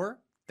 44,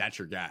 that's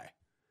your guy.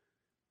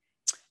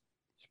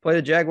 Play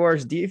the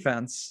Jaguars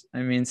defense. I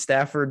mean,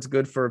 Stafford's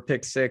good for a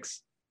pick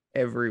 6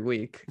 every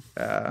week,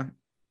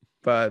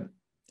 but.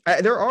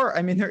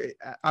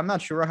 I'm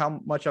not sure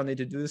how much I'll need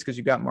to do this, because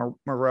you got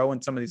Moreau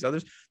and some of these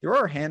others. There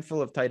are a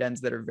handful of tight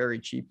ends that are very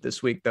cheap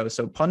this week, though.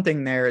 So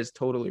punting there is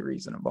totally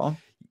reasonable.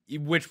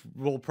 Which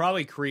will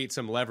probably create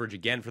some leverage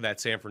again for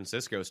that San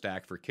Francisco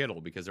stack for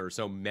Kittle, because there are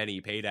so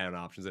many pay down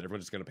options that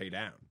everyone's just going to pay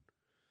down.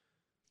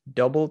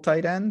 Double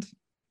tight end?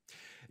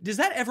 Does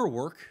that ever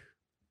work?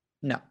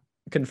 No.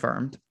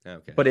 Confirmed.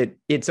 Okay. But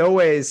it's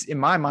always, in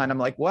my mind, I'm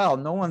like, well,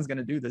 no one's going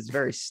to do this.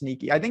 Very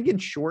sneaky. I think in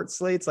short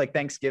slates like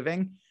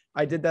Thanksgiving,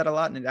 I did that a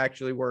lot, and it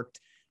actually worked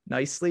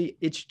nicely.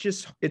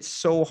 It's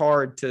so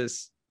hard to,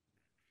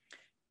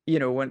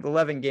 when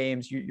 11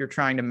 games, you're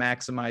trying to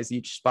maximize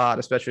each spot,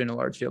 especially in a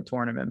large field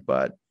tournament.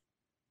 But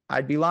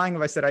I'd be lying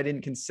if I said I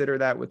didn't consider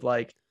that with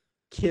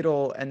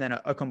Kittle and then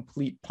a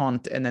complete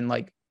punt, and then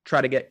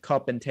try to get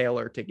Kupp and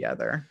Taylor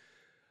together.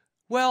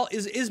 Well,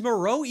 is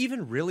Moreau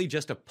even really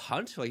just a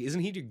punt?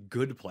 Isn't he a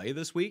good play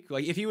this week?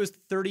 If he was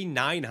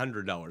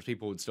 $3,900,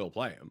 people would still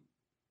play him.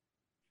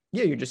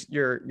 Yeah,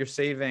 you're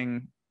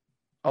saving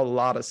a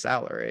lot of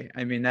salary.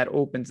 I mean, that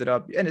opens it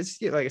up. And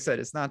it's, like I said,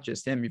 it's not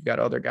just him. You've got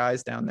other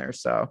guys down there.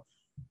 So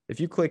if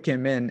you click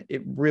him in,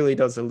 it really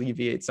does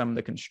alleviate some of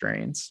the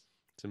constraints.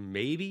 So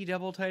maybe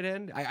double tight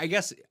end. I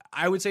guess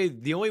I would say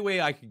the only way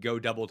I could go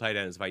double tight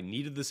end is if I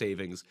needed the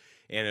savings,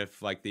 and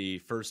if the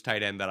first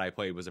tight end that I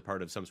played was a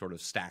part of some sort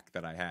of stack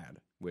that I had,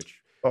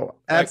 which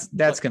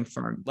that's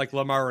confirmed. Like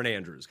Lamar and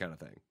Andrews kind of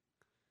thing.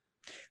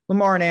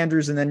 Lamar and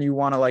Andrews, and then you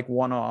want to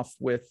one off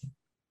with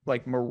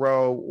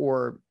Moreau,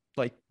 or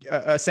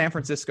a San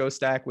Francisco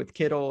stack with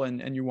Kittle,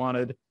 and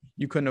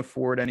you couldn't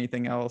afford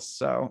anything else.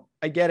 So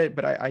I get it,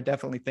 but I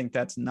definitely think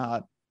that's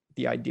not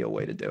the ideal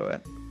way to do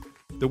it.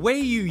 The way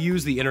you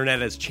use the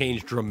internet has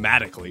changed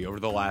dramatically over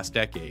the last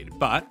decade,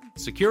 but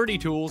security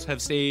tools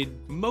have stayed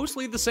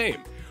mostly the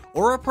same.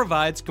 Aura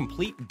provides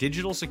complete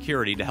digital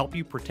security to help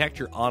you protect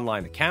your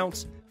online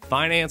accounts,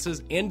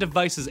 finances, and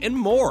devices, and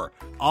more,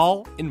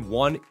 all in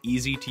one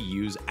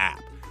easy-to-use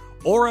app.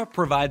 Aura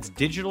provides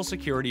digital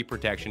security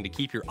protection to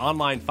keep your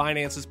online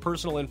finances,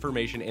 personal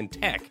information, and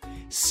tech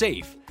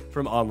safe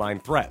from online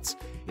threats.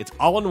 It's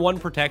all-in-one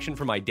protection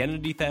from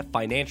identity theft,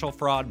 financial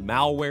fraud,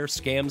 malware,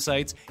 scam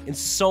sites, and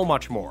so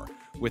much more.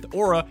 With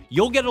Aura,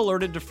 you'll get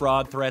alerted to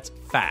fraud threats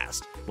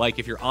fast, like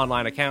if your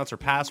online accounts or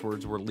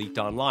passwords were leaked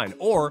online,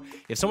 or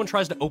if someone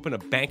tries to open a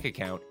bank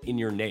account in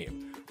your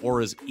name.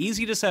 Aura's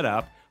easy to set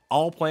up.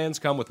 All plans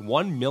come with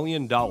 $1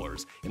 million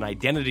in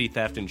identity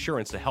theft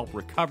insurance to help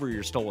recover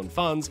your stolen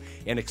funds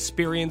and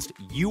experienced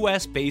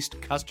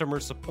US-based customer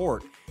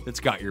support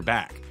that's got your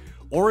back.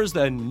 Aura is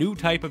the new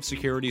type of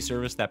security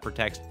service that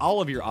protects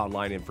all of your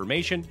online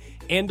information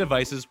and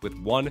devices with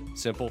one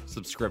simple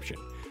subscription.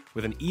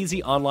 With an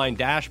easy online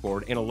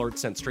dashboard and alerts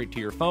sent straight to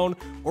your phone,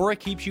 Aura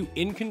keeps you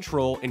in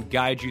control and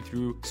guides you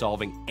through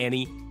solving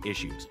any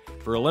issues.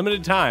 For a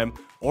limited time,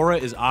 Aura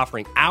is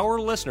offering our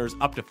listeners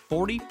up to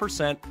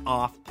 40%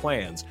 off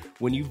plans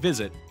when you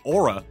visit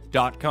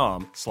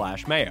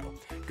aura.com/mayo.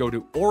 Go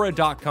to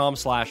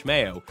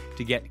aura.com/mayo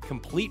to get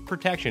complete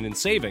protection and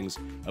savings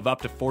of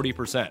up to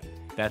 40%.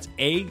 That's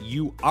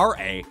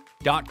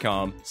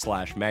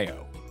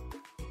AURA.com/mayo.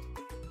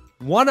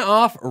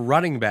 One-off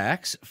running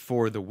backs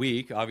for the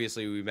week.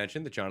 Obviously, we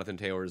mentioned that Jonathan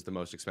Taylor is the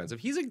most expensive.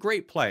 He's a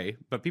great play,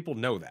 but people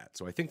know that,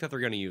 so I think that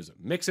they're going to use him.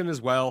 Mixon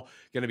as well,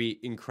 going to be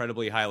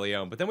incredibly highly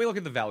owned. But then we look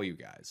at the value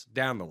guys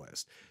down the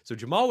list. So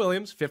Jamal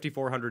Williams,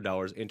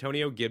 $5,400.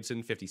 Antonio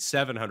Gibson,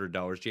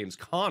 $5,700. James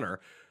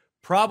Conner,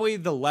 probably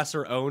the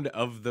lesser owned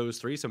of those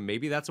three, so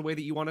maybe that's a way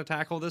that you want to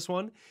tackle this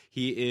one.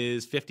 He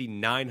is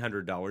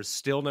 $5,900.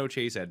 Still no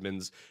Chase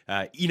Edmonds.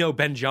 Eno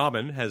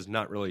Benjamin has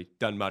not really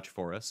done much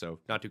for us, so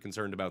not too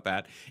concerned about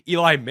that.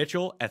 Eli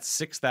Mitchell at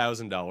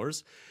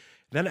 $6,000.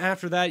 Then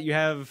after that, you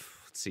have,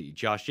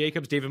 Josh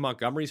Jacobs. David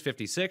Montgomery's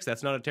 $56,000.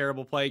 That's not a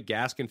terrible play.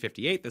 Gaskin,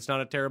 $58,000. That's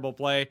not a terrible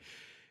play.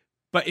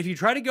 But if you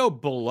try to go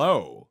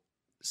below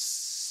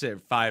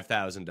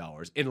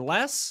 $5,000,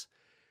 unless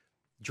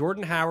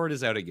Jordan Howard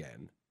is out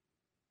again,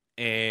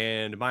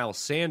 and Miles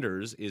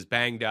Sanders is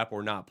banged up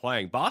or not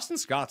playing, Boston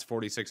Scott's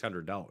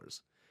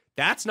 $4,600.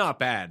 That's not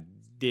bad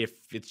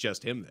if it's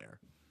just him there.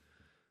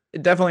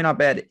 Definitely not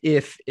bad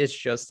if it's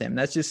just him.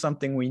 That's just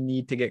something we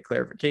need to get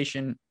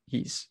clarification.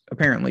 He's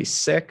apparently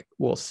sick.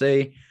 We'll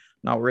see.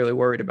 Not really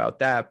worried about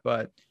that,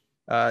 but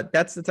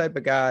that's the type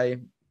of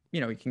guy,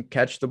 he can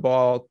catch the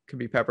ball, could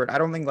be peppered. I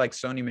don't think like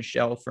Sony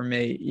Michel for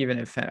me, even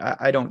if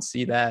I don't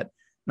see that.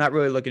 Not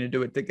really looking to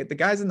do it. The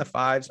guys in the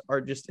fives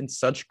are just in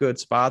such good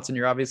spots, and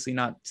you're obviously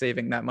not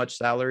saving that much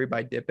salary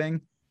by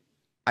dipping.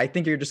 I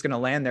think you're just going to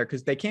land there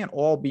because they can't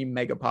all be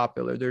mega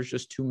popular. There's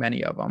just too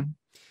many of them.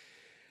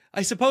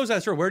 I suppose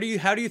that's true.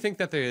 How do you think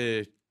that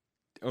the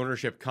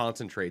ownership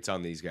concentrates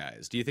on these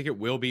guys? Do you think it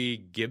will be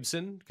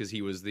Gibson because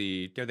he was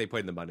they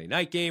played in the Monday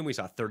night game? We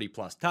saw 30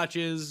 plus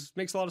touches.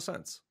 Makes a lot of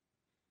sense.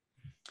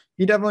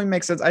 He definitely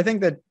makes sense. I think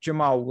that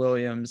Jamal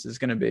Williams is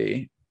going to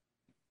be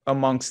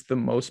amongst the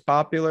most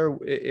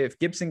popular. If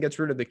Gibson gets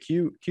rid of the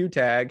Q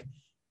tag,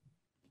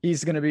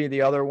 he's going to be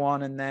the other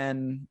one. And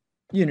then,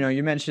 you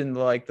mentioned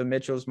like the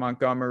Mitchells,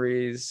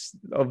 Montgomerys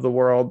of the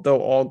world, they'll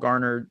all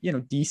garner,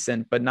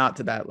 decent, but not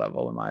to that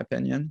level, in my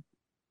opinion.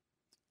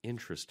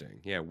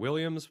 Interesting. Yeah,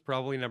 Williams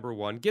probably number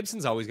one.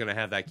 Gibson's always going to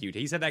have that Q tag.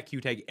 He's had that Q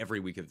tag every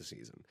week of the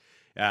season.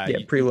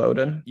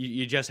 Preloaded.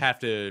 You just have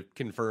to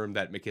confirm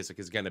that McKissick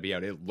is going to be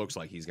out. It looks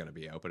like he's going to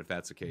be out, but if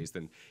that's the case,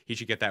 then he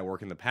should get that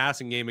work in the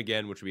passing game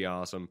again, which would be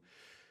awesome.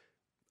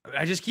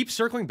 I just keep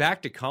circling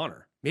back to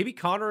Connor. Maybe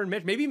Connor and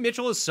Mitch. Maybe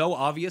Mitchell is so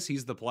obvious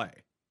he's the play.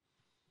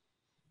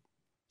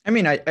 I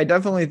mean, I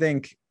definitely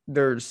think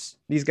these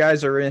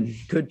guys are in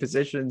good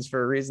positions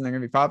for a reason. They're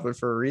going to be popular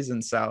for a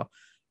reason. So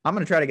I'm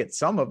going to try to get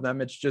some of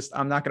them. It's just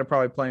I'm not going to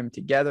probably play them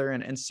together.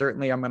 And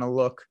certainly I'm going to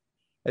look,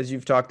 as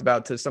you've talked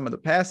about, to some of the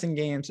passing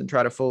games and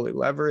try to fully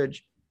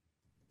leverage.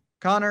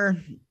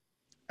 Connor,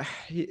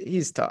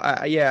 he's tough.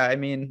 I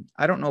mean,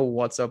 I don't know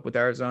what's up with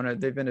Arizona.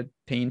 They've been a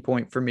pain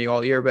point for me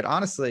all year. But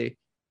honestly,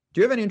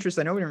 do you have any interest?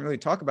 I know we didn't really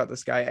talk about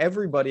this guy.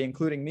 Everybody,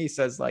 including me,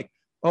 says like,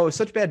 oh,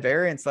 such bad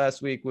variance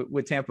last week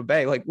with Tampa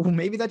Bay. Like, well,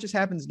 maybe that just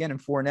happens again and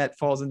Fournette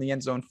falls in the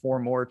end zone 4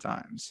 more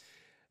times.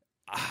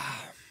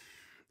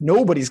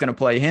 Nobody's going to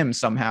play him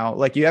somehow.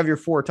 Like, you have your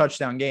 4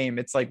 touchdown game.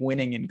 It's like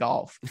winning in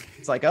golf.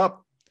 It's like,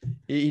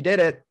 he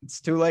did it.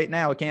 It's too late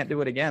now. I can't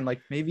do it again.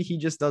 Like, maybe he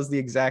just does the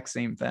exact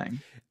same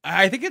thing.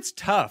 I think it's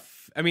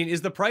tough. I mean,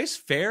 is the price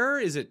fair?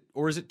 Is it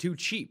too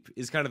cheap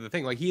is kind of the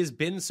thing. Like, he has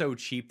been so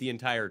cheap the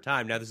entire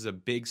time. Now this is a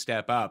big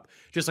step up,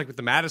 just like with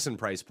the Madison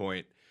price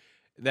point,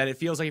 that it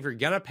feels like if you're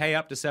going to pay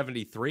up to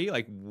 73,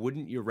 like,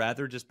 wouldn't you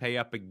rather just pay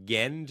up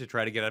again to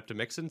try to get up to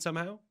Mixon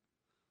somehow?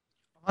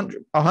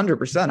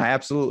 100%. I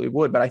absolutely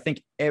would. But I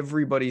think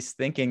everybody's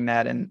thinking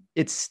that, and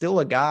it's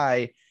still a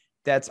guy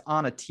that's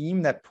on a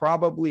team that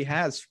probably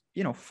has,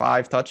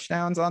 5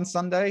 touchdowns on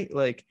Sunday.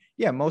 Like,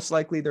 yeah, most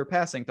likely they're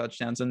passing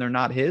touchdowns and they're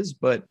not his.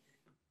 But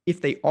if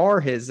they are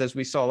his, as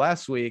we saw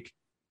last week,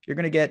 you're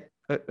going to get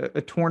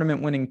a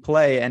tournament winning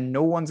play, and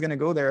no one's going to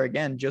go there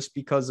again just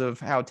because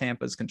of how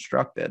Tampa's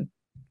constructed.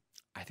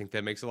 I think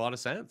that makes a lot of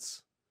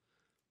sense.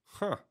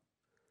 Huh.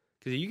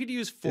 Because you could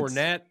use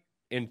Fournette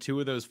and two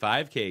of those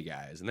 5K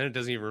guys, and then it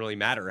doesn't even really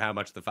matter how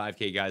much the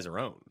 5K guys are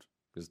owned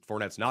because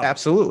Fournette's not.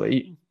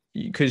 Absolutely.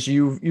 Because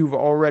you've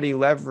already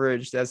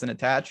leveraged as an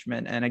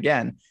attachment. And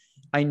again,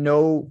 I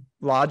know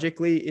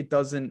logically it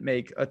doesn't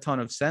make a ton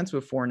of sense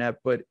with Fournette,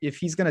 but if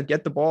he's going to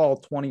get the ball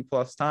 20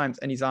 plus times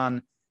and he's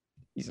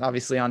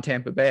obviously on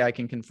Tampa Bay, I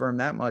can confirm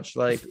that much.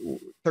 Like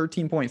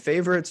 13-point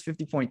favorites,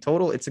 50-point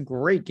total. It's a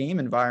great game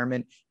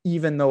environment,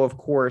 even though, of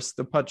course,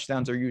 the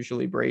touchdowns are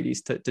usually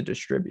Brady's to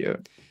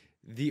distribute.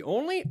 The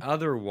only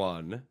other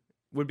one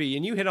would be,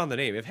 and you hit on the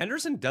name, if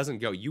Henderson doesn't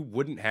go, you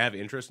wouldn't have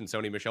interest in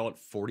Sony Michel at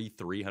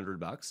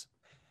 $4,300.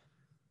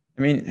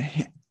 I mean,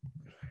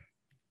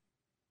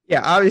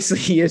 yeah, obviously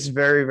he is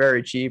very,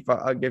 very cheap.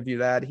 I'll give you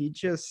that. He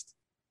just,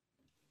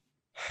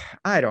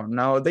 I don't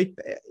know.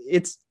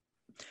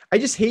 I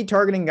just hate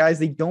targeting guys.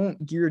 They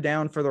don't gear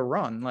down for the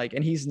run.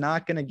 And he's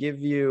not going to give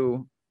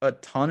you a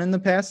ton in the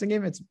passing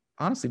game. It's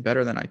honestly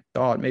better than I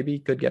thought. Maybe he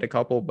could get a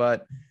couple,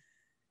 but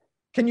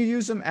can you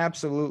use him?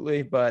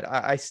 Absolutely. But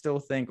I still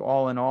think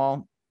all in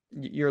all,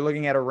 you're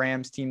looking at a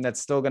Rams team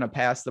that's still going to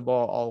pass the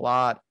ball a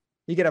lot.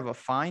 You could have a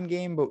fine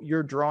game, but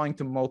you're drawing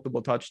to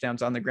multiple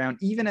touchdowns on the ground,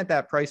 even at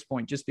that price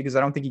point, just because I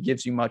don't think he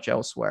gives you much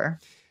elsewhere.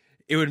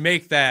 It would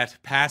make that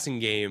passing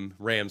game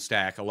Rams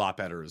stack a lot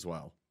better as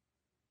well.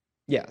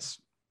 Yes,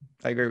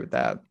 I agree with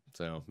that.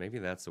 So maybe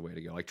that's the way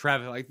to go.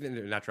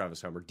 Not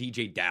Travis Homer,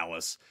 DJ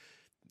Dallas.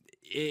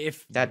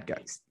 If that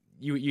guy,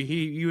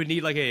 you would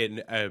need like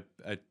a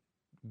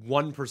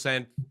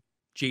 1%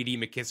 JD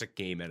McKissick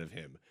game out of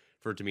him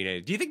for it to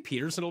mean. Do you think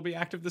Peterson will be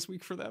active this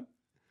week for them?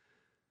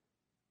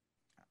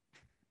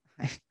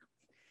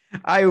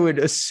 I would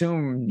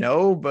assume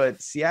no,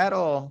 but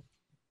Seattle's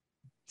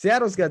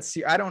got,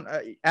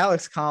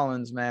 Alex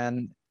Collins,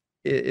 man,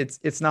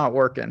 it's not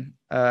working.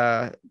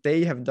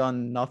 They have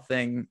done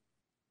nothing.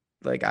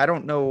 I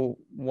don't know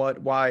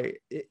why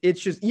it's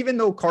just, even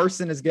though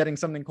Carson is getting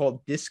something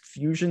called disc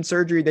fusion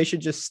surgery, they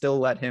should just still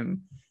let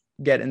him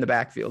get in the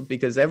backfield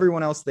because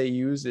everyone else they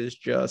use is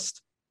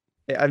just,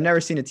 I've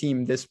never seen a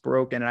team this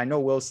broken. And I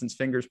know Wilson's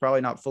finger's probably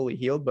not fully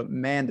healed, but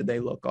man, did they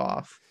look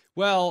off.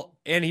 Well,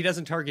 and he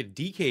doesn't target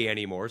DK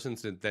anymore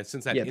since that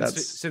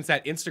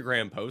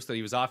Instagram post that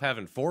he was off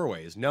having four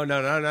ways. No.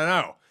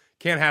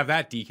 Can't have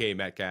that, DK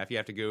Metcalf. You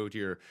have to go to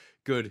your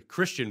good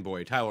Christian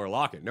boy, Tyler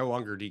Lockett. No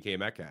longer DK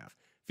Metcalf.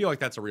 I feel like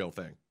that's a real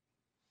thing.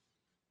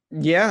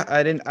 Yeah,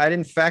 I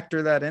didn't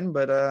factor that in,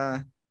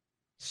 but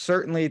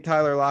certainly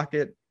Tyler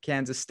Lockett,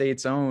 Kansas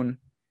State's own,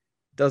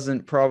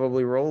 doesn't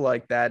probably roll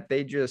like that.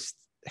 They just,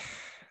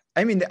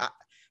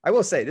 I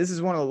will say this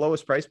is one of the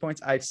lowest price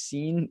points I've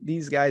seen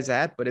these guys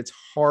at, but it's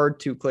hard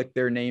to click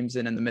their names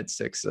in the mid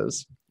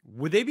sixes.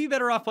 Would they be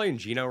better off playing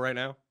Geno right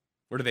now?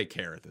 Or do they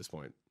care at this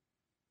point?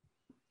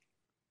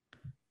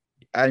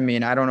 I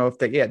don't know if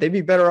they'd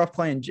be better off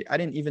playing. I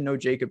didn't even know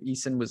Jacob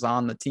Eason was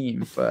on the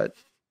team, but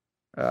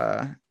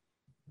I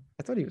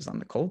thought he was on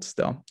the Colts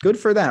still. Good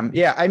for them.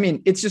 Yeah.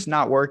 It's just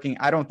not working.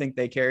 I don't think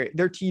they care.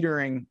 They're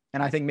teetering.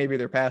 And I think maybe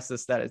they're past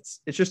this, that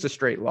it's just a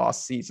straight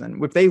loss season.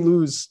 If they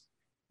lose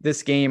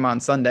this game on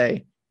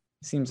Sunday,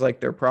 seems like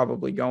they're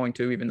probably going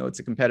to, even though it's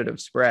a competitive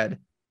spread.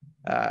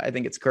 I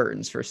think it's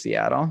curtains for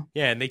Seattle.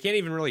 Yeah, and they can't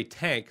even really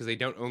tank because they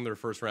don't own their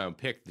first round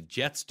pick. The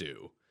Jets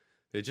do.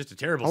 It's just a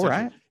terrible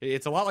situation. Right.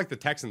 It's a lot like the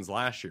Texans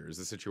last year is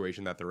the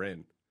situation that they're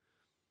in.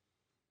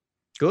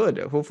 Good.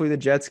 Hopefully the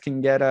Jets can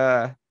get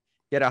a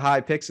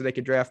high pick so they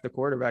could draft the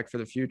quarterback for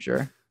the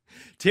future.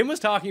 Tim was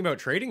talking about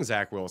trading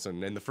Zach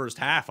Wilson in the first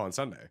half on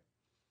Sunday.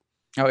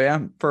 Oh, yeah?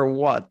 For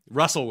what?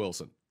 Russell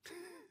Wilson.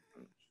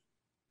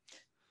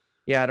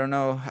 Yeah, I don't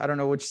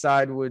know which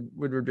side would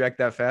reject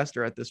that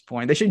faster at this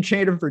point. They should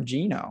trade him for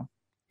Geno.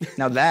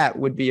 Now that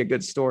would be a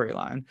good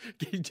storyline.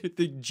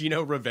 The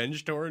Geno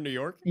revenge tour in New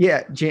York?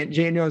 Yeah,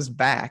 Geno's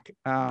back.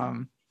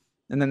 And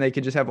then they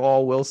could just have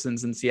all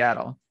Wilsons in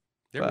Seattle.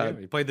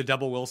 You played the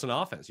double Wilson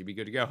offense. You'd be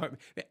good to go.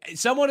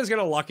 Someone is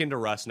going to luck into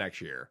Russ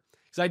next year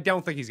because I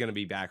don't think he's going to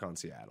be back on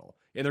Seattle.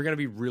 And they're going to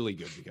be really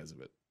good because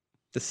of it.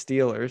 The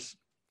Steelers.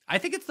 I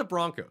think it's the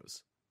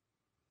Broncos.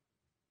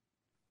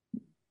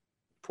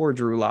 Poor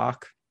Drew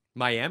Lock.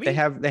 Miami? They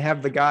have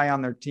the guy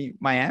on their team.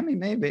 Miami,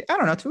 maybe. I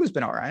don't know. Tua's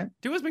been all right.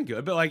 Tua's been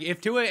good, but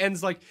if Tua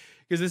ends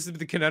because this is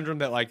the conundrum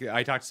that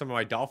I talked to some of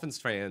my Dolphins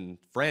fan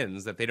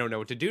friends that they don't know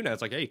what to do now.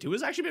 It's hey,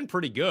 Tua's actually been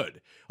pretty good.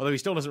 Although he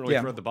still doesn't really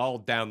throw the ball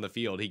down the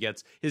field. He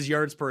gets his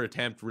yards per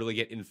attempt really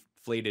get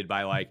inflated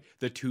by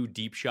the two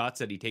deep shots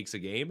that he takes a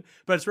game.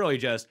 But it's really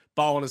just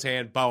ball in his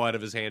hand, ball out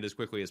of his hand as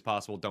quickly as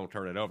possible. Don't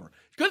turn it over.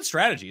 Good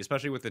strategy,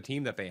 especially with the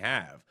team that they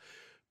have.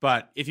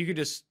 But if you could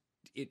just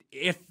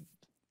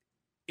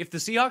if the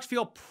Seahawks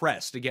feel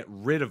pressed to get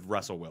rid of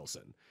Russell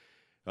Wilson,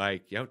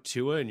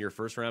 Tua and your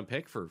first round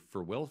pick for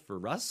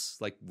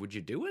Russ, would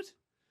you do it?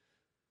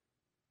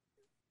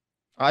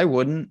 I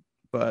wouldn't,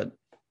 but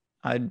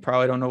I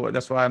probably don't know.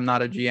 That's why I'm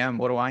not a GM.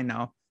 What do I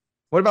know?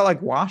 What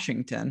about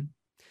Washington?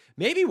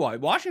 Maybe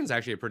Washington's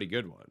actually a pretty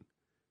good one,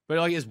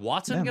 but is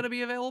Watson going to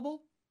be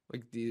available?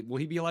 Will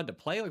he be allowed to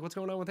play? What's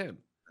going on with him?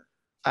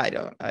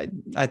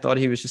 I thought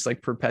he was just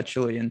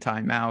perpetually in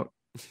timeout.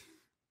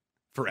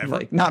 forever.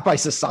 Like, not by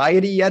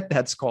society yet.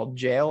 That's called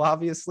jail,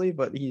 obviously,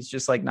 but he's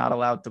just like not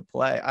allowed to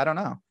play. I don't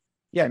know.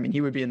 Yeah, I mean,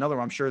 he would be another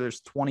one. I'm sure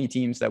there's 20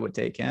 teams that would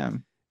take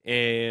him.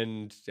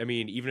 And I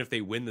mean, even if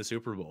they win the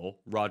Super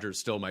Bowl, Rodgers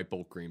still might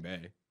bulk Green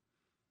Bay.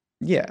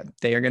 Yeah,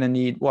 they are going to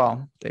need,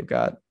 well, they've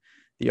got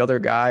the other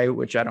guy,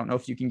 which I don't know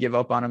if you can give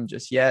up on him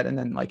just yet. And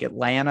then like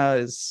Atlanta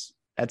is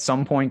at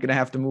some point going to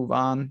have to move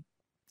on.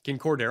 Can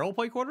Cordero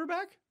play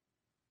quarterback?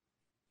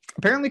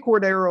 Apparently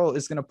Cordero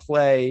is going to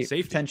play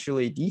Safety.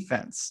 Potentially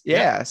defense.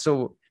 Yeah.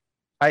 So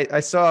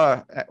I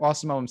saw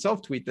Awesemo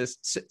himself tweet this,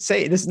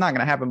 say this is not going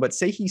to happen, but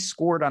say he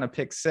scored on a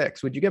pick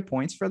 6. Would you get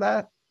points for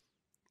that?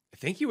 I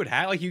think you would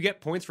have, like, you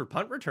get points for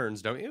punt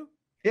returns, don't you?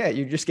 Yeah.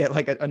 You just get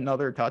like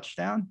another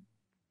touchdown.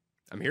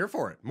 I'm here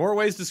for it. More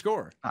ways to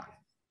score.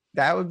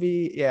 That would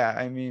be, yeah.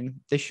 I mean,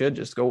 they should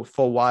just go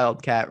full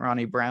Wildcat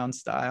Ronnie Brown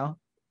style.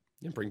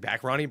 And bring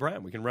back Ronnie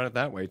Brown. We can run it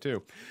that way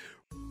too.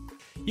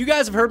 You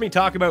guys have heard me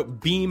talk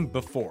about Beam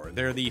before.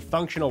 They're the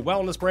functional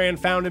wellness brand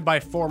founded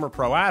by former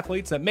pro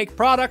athletes that make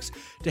products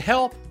to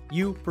help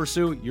you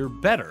pursue your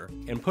better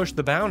and push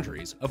the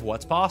boundaries of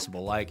what's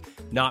possible, like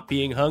not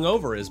being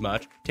hungover as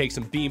much, take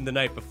some Beam the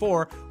night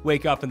before,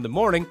 wake up in the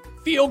morning,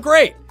 feel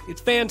great.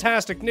 It's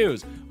fantastic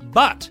news.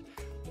 But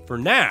for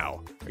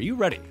now, are you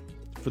ready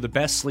for the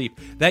best sleep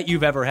that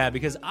you've ever had?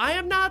 Because I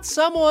am not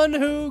someone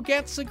who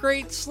gets a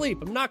great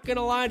sleep. I'm not going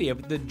to lie to you,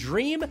 but the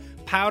Dream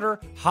Powder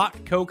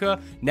Hot Cocoa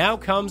now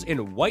comes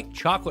in white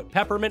chocolate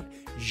peppermint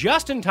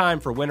just in time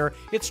for winter.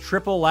 It's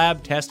triple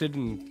lab tested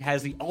and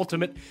has the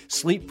ultimate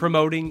sleep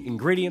promoting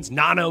ingredients: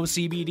 nano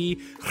CBD,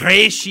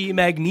 reishi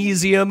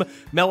magnesium,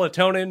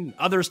 melatonin,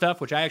 other stuff,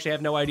 which I actually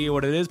have no idea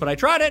what it is, but I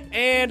tried it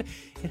and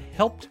it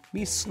helped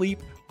me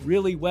sleep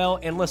really well.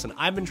 And listen,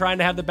 I've been trying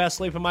to have the best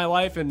sleep of my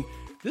life, and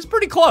this is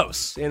pretty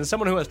close. And as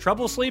someone who has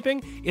trouble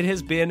sleeping, it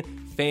has been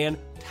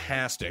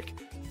fantastic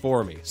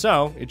for me.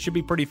 So it should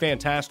be pretty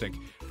fantastic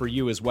for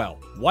you as well.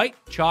 White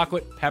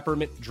chocolate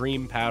peppermint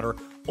dream powder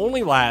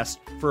only lasts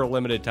for a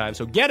limited time.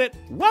 So get it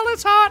while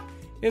it's hot.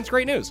 And it's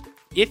great news.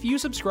 If you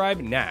subscribe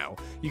now,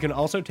 you can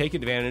also take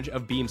advantage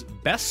of Beam's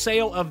best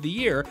sale of the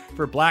year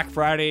for Black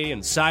Friday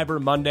and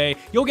Cyber Monday.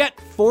 You'll get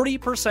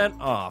 40%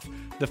 off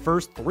the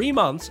first 3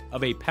 months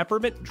of a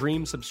Peppermint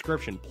Dream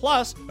subscription,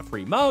 plus a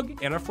free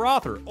mug and a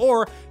frother,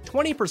 or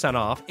 20%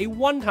 off a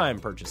one-time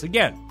purchase.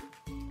 Again,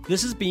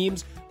 this is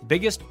Beam's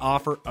biggest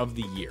offer of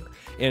the year.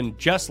 And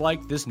just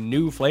like this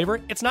new flavor,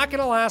 it's not going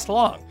to last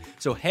long.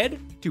 So head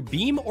to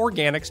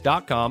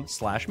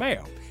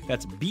beamorganics.com/mayo.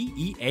 That's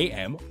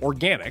BEAM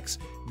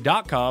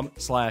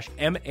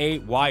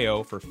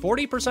organics.com/MAYO for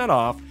 40%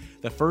 off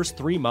the first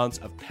 3 months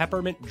of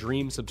Peppermint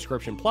Dream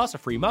subscription, plus a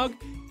free mug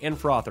and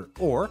frother,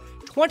 or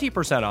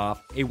 20%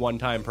 off a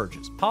one-time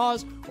purchase.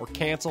 Pause or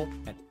cancel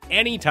at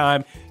any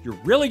time. You're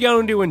really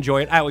going to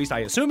enjoy it. At least I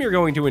assume you're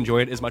going to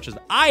enjoy it as much as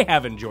I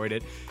have enjoyed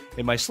it.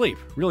 And my sleep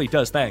really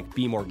does thank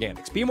Beam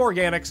Organics.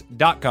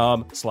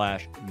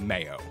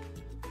 BeamOrganics.com/mayo.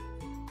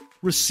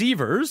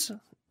 Receivers,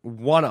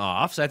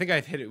 one-offs. I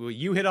think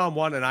you hit on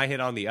one and I hit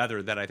on the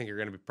other that I think are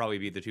going to probably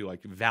be the two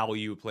like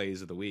value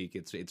plays of the week.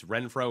 It's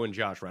Renfrow and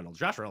Josh Reynolds.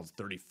 Josh Reynolds,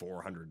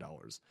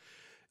 $3,400.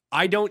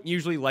 I don't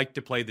usually like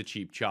to play the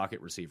cheap chalk at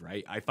receiver.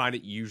 I find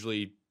it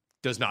usually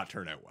does not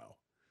turn out well.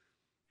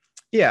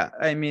 Yeah,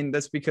 I mean,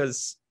 that's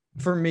because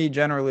for me,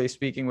 generally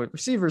speaking, with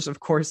receivers, of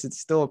course, it's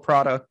still a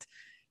product.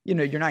 You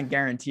know, you're not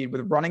guaranteed.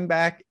 With running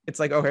back, it's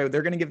like, okay,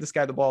 they're going to give this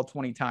guy the ball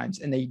 20 times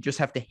and they just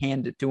have to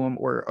hand it to him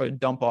or a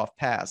dump off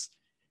pass.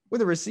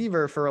 With a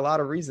receiver, for a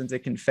lot of reasons,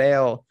 it can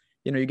fail.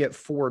 You know, you get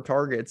 4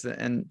 targets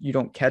and you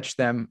don't catch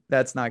them.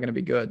 That's not going to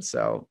be good.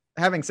 So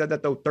having said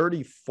that, though,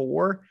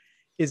 34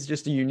 is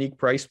just a unique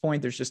price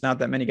point. There's just not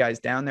that many guys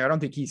down there. I don't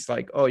think he's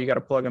like, oh, you got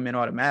to plug him in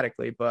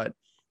automatically. But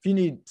if you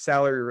need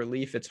salary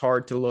relief, it's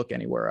hard to look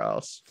anywhere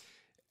else.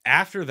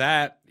 After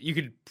that, you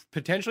could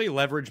potentially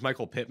leverage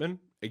Michael Pittman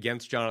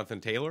against Jonathan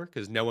Taylor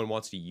because no one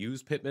wants to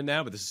use Pittman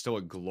now, but this is still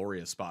a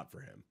glorious spot for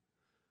him.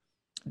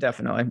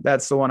 Definitely.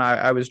 That's the one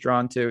I was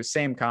drawn to.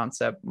 Same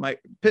concept. Mike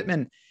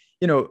Pittman,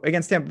 you know,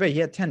 against Tampa Bay, he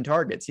had 10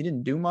 targets. He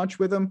didn't do much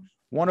with them.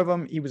 One of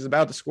them, he was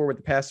about to score with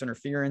the pass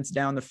interference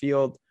down the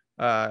field.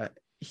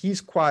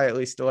 He's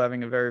quietly still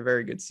having a very,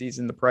 very good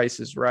season. The price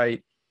is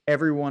right.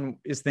 Everyone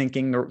is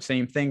thinking the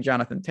same thing,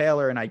 Jonathan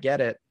Taylor, and I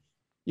get it.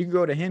 You can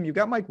go to him. You've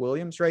got Mike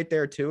Williams right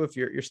there too. If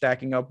you're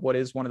stacking up what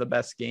is one of the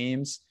best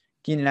games,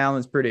 Keenan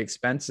Allen's pretty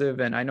expensive.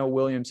 And I know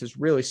Williams has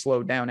really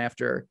slowed down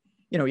after,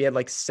 you know, he had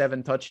like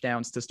 7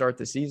 touchdowns to start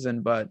the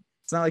season, but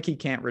it's not like he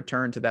can't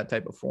return to that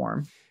type of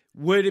form.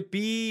 Would it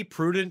be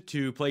prudent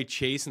to play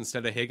Chase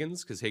instead of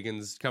Higgins? Because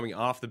Higgins coming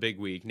off the big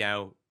week,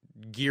 now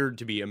geared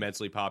to be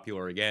immensely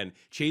popular again.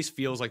 Chase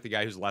feels like the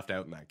guy who's left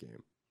out in that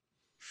game.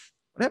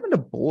 What happened to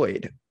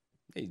Boyd?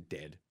 He's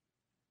dead.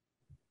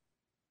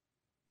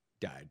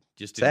 Died.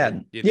 Just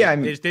sad. Yeah, I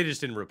mean, they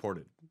just didn't report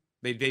it.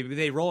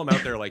 They roll him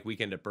out there like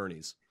Weekend at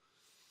Bernie's.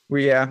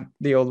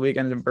 The old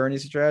Weekend at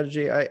Bernie's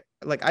strategy. I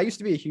used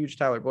to be a huge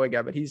Tyler Boyd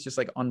guy, but he's just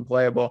like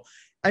unplayable.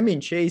 I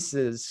mean, Chase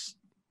is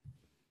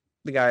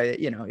the guy,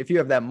 you know, if you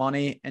have that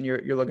money and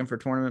you're looking for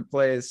tournament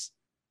plays,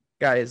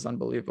 guy is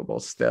unbelievable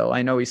still.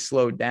 I know he's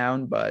slowed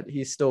down, but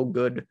he's still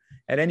good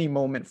at any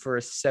moment for a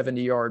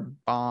 70-yard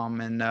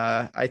bomb. And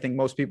I think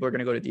most people are going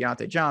to go to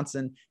Deontay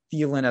Johnson,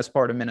 Thielen as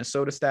part of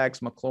Minnesota stacks,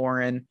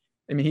 McLaurin.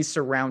 I mean, he's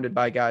surrounded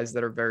by guys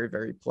that are very,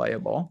 very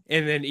playable.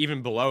 And then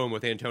even below him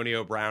with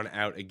Antonio Brown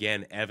out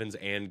again, Evans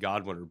and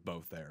Godwin are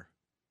both there.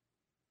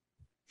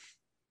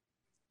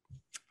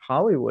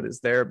 Hollywood is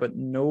there, but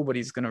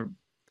nobody's going to,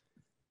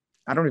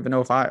 I don't even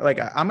know if I'm going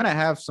to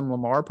have some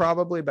Lamar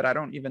probably, but I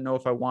don't even know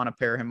if I want to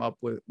pair him up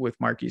with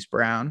Marquise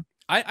Brown.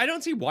 I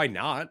don't see why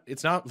not.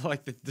 It's not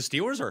like the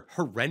Steelers are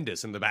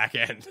horrendous in the back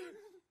end.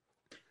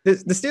 The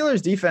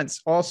Steelers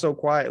defense also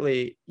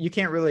quietly, you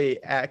can't really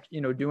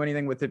do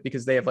anything with it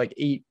because they have like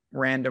 8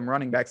 random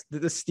running backs. The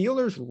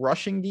Steelers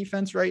rushing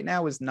defense right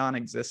now is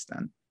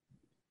non-existent.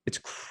 It's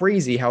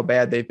crazy how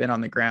bad they've been on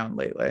the ground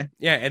lately.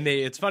 Yeah, and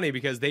it's funny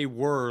because they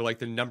were like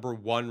the number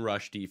 1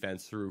 rush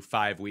defense through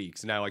 5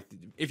 weeks. Now, like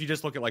if you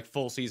just look at like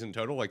full season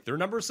total, like they're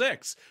number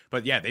 6.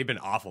 But yeah, they've been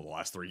awful the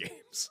last 3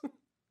 games.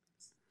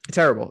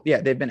 Terrible.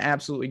 Yeah, they've been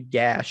absolutely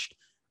gashed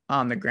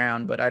on the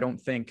ground, but I don't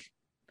think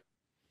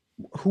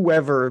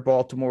whoever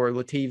Baltimore,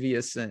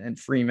 Latavius and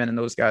Freeman and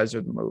those guys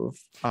are the move,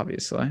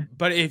 obviously.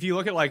 But if you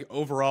look at like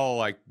overall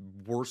like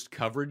worst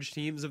coverage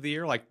teams of the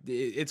year, like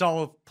it's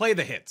all play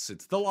the hits.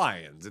 It's the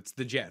Lions, it's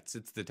the Jets,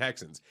 it's the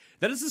Texans.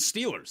 Then it's the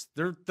Steelers.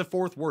 They're the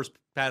 4th worst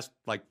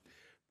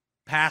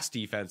pass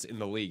defense in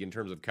the league in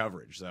terms of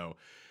coverage. So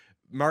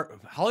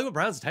Hollywood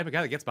Brown's the type of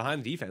guy that gets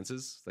behind the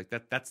defenses. Like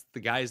that's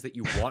the guys that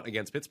you want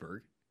against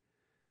Pittsburgh.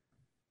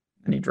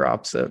 And he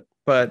drops it.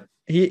 But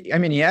he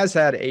has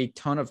had a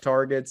ton of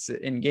targets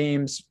in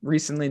games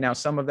recently. Now,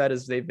 some of that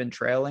is they've been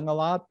trailing a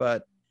lot,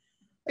 but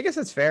I guess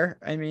that's fair.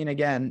 I mean,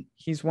 again,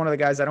 he's one of the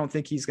guys I don't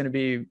think he's going to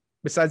be,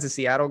 besides the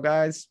Seattle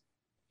guys,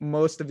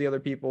 most of the other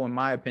people, in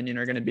my opinion,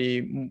 are going to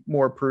be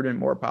more prudent,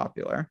 more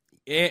popular.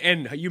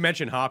 And you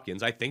mentioned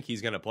Hopkins. I think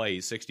he's going to play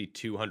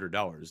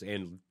 $6,200,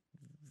 and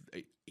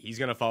he's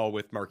going to fall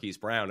with Marquise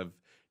Brown of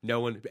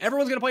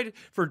everyone's going to play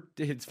for,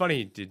 it's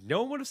funny, did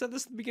no one would have said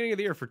this at the beginning of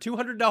the year, for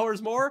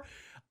 $200 more?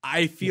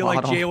 I feel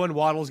like Jalen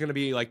Waddle is going to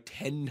be like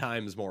 10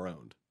 times more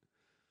owned.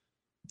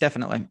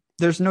 Definitely.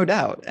 There's no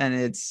doubt.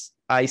 And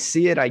I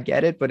see it, I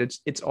get it, but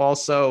it's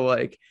also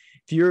like,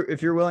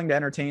 if you're willing to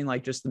entertain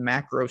like just the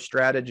macro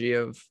strategy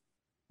of,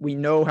 we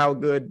know how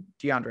good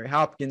DeAndre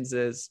Hopkins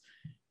is.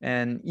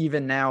 And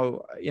even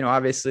now,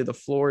 obviously the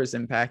floor is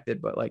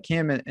impacted, but like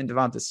him and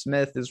Devonta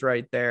Smith is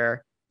right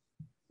there.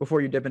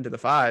 Before you dip into the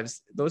 5s,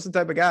 those are the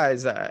type of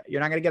guys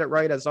you're not going to get it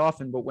right as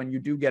often, but when you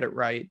do get it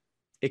right,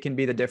 it can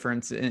be the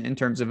difference in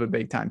terms of a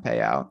big time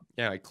payout.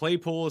 Yeah, like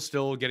Claypool is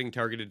still getting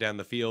targeted down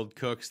the field.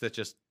 Cooks,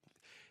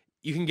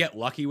 you can get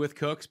lucky with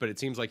Cooks, but it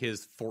seems like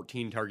his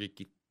 14 target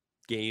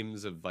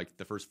games of like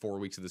the first 4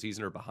 weeks of the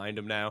season are behind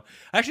him now.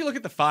 I actually look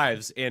at the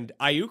 5s, and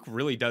Ayuk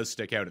really does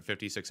stick out at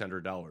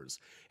 $5,600.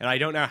 And I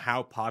don't know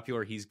how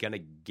popular he's going to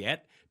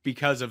get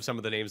because of some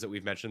of the names that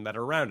we've mentioned that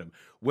are around him.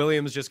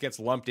 Williams just gets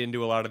lumped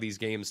into a lot of these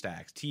game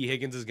stacks. T.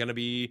 Higgins is going to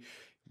be,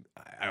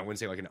 I wouldn't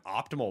say like an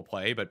optimal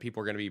play, but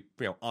people are going to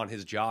be on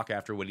his jock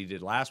after what he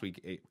did last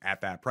week at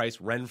that price.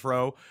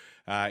 Renfro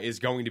is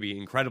going to be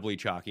incredibly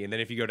chalky. And then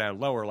if you go down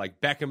lower, like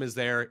Beckham is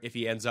there. If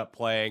he ends up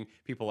playing,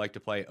 people like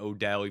to play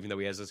Odell, even though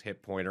he has his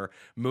hip pointer.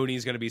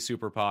 Mooney's going to be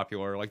super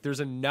popular. Like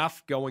there's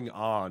enough going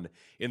on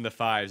in the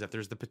 5s that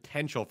there's the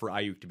potential for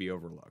Ayuk to be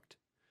overlooked.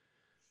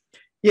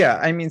 Yeah,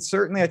 I mean,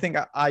 certainly I think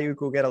Ayuk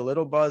will get a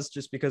little buzz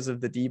just because of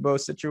the Debo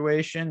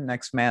situation,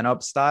 next man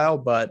up style.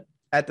 But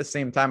at the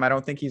same time, I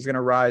don't think he's going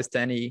to rise to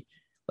any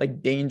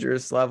like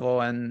dangerous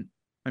level. And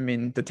I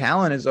mean, the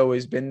talent has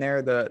always been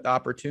there. The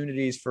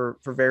opportunities for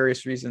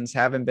various reasons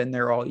haven't been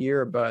there all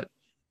year, but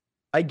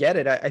I get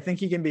it. I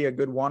think he can be a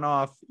good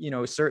one-off.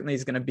 Certainly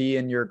he's going to be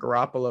in your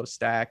Garoppolo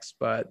stacks,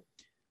 but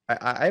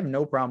I have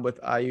no problem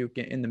with Ayuk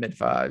in the mid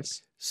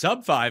 5s.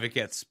 Sub 5, it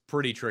gets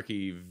pretty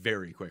tricky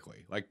very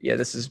quickly. Like, yeah,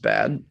 this is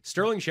bad.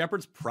 Sterling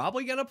Shepard's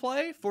probably going to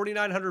play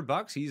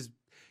 $4,900. He's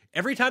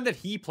every time that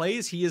he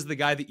plays, he is the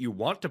guy that you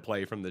want to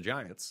play from the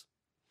Giants.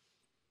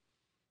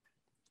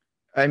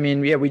 I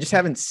mean, yeah, we just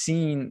haven't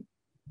seen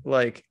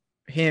like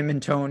him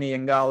and Tony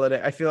and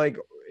Galladay. I feel like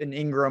in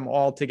Ingram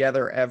all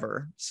together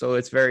ever. So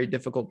it's very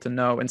difficult to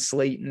know. And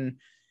Slayton,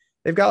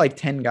 they've got like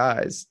 10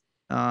 guys.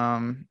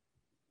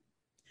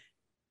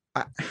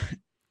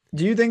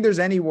 Do you think there's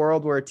any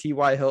world where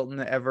T.Y. Hilton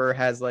ever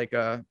has like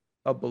a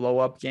blow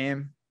up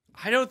game?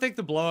 I don't think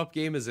the blow up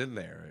game is in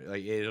there.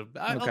 Like,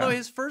 although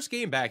his first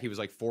game back, he was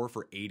like 4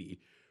 for 80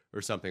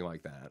 or something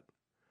like that.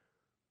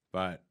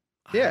 But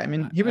yeah, I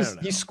mean,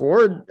 he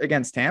scored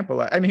against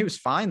Tampa. I mean, he was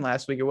fine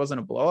last week. It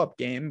wasn't a blow up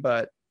game,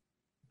 but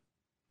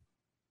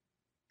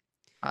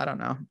I don't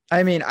know.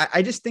 I mean,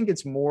 I just think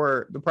it's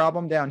more the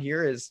problem down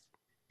here is,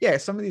 yeah,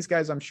 some of these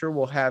guys I'm sure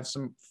will have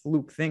some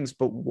fluke things,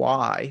 but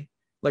why?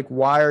 Like,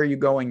 why are you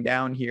going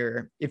down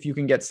here if you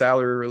can get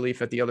salary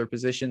relief at the other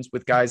positions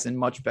with guys in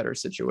much better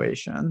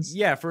situations?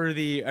 Yeah,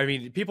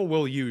 people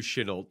will use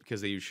Shenault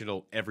because they use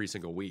Shenault every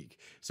single week.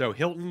 So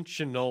Hilton,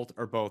 Shenault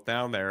are both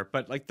down there.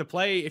 But like the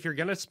play, if you're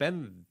going to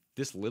spend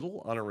this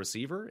little on a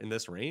receiver in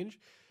this range,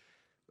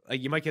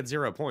 Like, you might get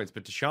 0 points,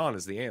 but Deshaun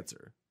is the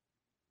answer.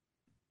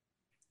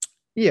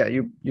 Yeah,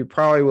 you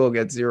probably will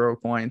get 0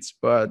 points,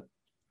 but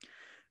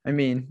I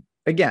mean,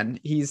 again,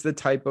 he's the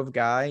type of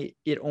guy,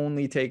 it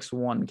only takes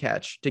one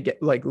catch to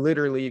get like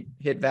literally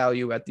hit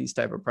value at these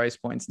type of price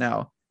points.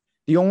 Now,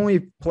 the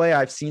only play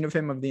I've seen of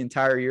him of the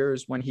entire year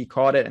is when he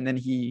caught it and then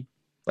he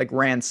like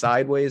ran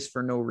sideways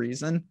for no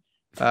reason.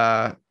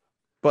 But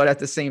at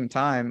the same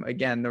time,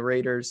 again, the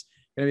Raiders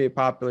going to be a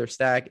popular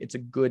stack. It's a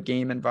good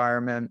game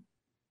environment.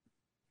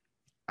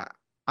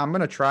 I'm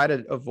going to try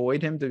to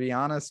avoid him, to be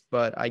honest,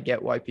 but I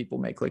get why people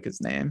may click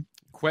his name.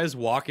 Quez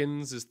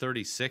Watkins is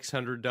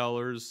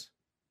 $3,600.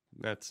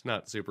 That's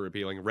not super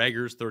appealing.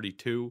 Rager's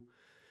 $32.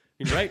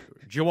 I mean, right?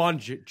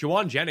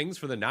 Juwan Jennings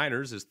for the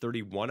Niners is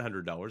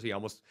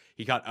 $3,100.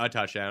 He caught a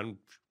touchdown.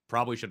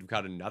 Probably should have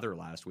caught another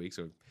last week.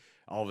 So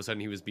all of a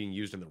sudden he was being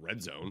used in the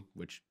red zone,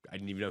 which I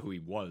didn't even know who he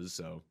was.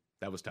 So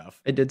that was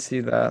tough. I did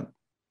see that.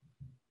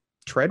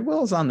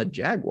 Treadwell's on the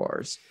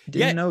Jaguars.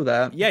 Didn't know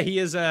that. Yeah, he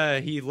is.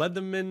 He led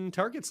them in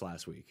targets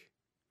last week,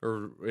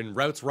 or in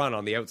routes run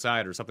on the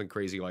outside, or something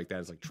crazy like that.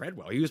 It's like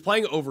Treadwell. He was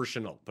playing over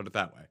Shenault, put it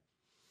that way.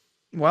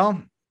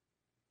 Well,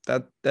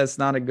 that's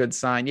not a good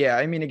sign. Yeah,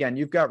 I mean, again,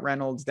 you've got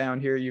Reynolds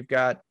down here. You've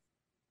got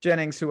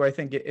Jennings, who I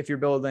think if you're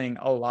building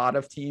a lot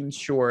of teams,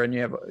 sure, and you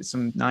have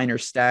some Niner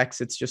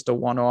stacks, it's just a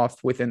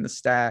one-off within the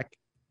stack.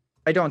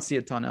 I don't see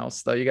a ton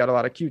else, though. You got a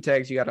lot of Q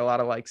tags. You got a lot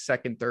of like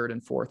second, third,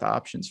 and fourth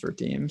options for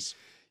teams.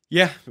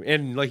 Yeah,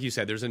 and like you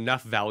said, there's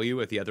enough value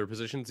at the other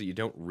positions that you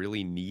don't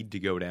really need to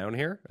go down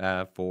here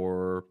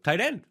for tight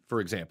end, for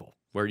example,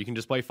 where you can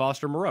just play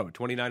Foster Moreau,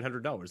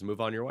 $2,900, and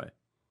move on your way.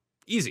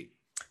 Easy.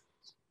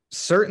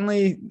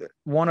 Certainly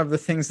one of the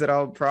things that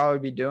I'll probably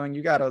be doing.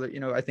 You got other,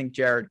 I think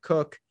Jared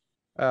Cook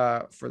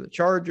for the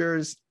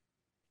Chargers.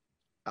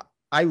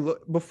 I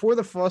look before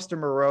the Foster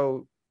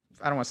Moreau,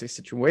 I don't want to say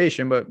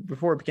situation, but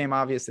before it became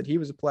obvious that he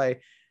was a play,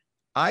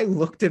 I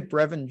looked at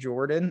Brevin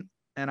Jordan.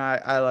 And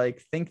I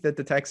like think that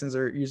the Texans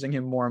are using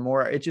him more and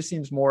more. It just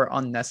seems more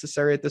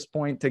unnecessary at this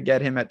point to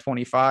get him at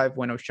 25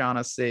 when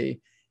O'Shaughnessy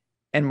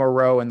and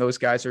Moreau and those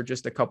guys are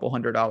just a couple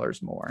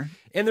 $100 more.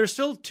 And there's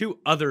still 2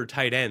 other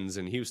tight ends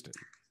in Houston.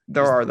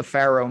 There are the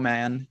Pharaoh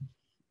man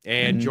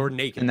and Jordan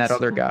Akins and that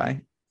other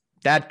guy.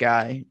 That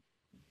guy.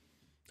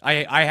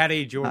 I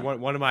had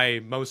one of my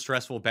most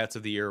stressful bets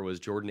of the year was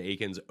Jordan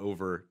Akins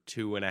over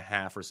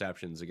 2.5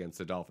 receptions against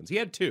the Dolphins. He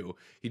had 2.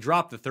 He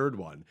dropped the third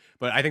one,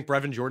 but I think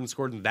Brevin Jordan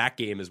scored in that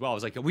game as well. I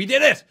was like, we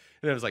did it.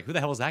 And I was like, who the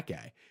hell is that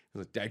guy?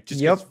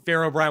 Because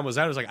Pharaoh Brown was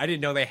out. I was like, I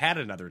didn't know they had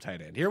another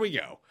tight end. Here we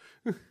go.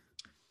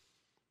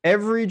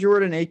 Every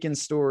Jordan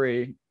Akins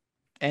story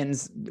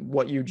ends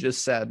what you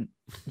just said.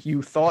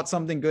 You thought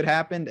something good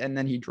happened and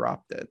then he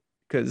dropped it.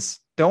 Because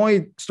the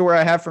only story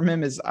I have from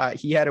him is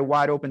he had a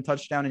wide open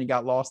touchdown and he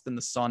got lost in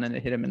the sun and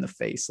it hit him in the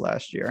face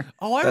last year.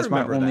 Oh, That's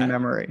remember my only that.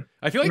 memory.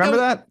 I feel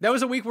like that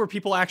was a week where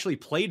people actually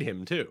played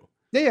him too.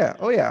 Yeah.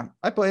 Oh yeah.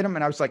 I played him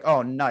and I was like,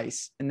 oh,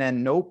 nice. And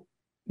then nope,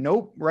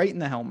 right in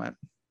the helmet.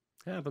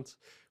 Happens.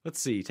 Let's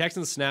see.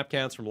 Texans snap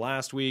counts from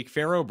last week.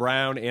 Pharaoh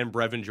Brown and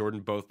Brevin Jordan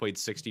both played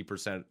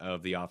 60%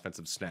 of the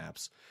offensive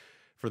snaps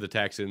for the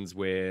Texans,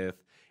 with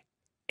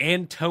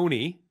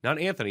Antony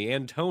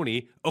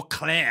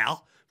Auclair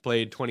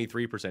played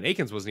 23%.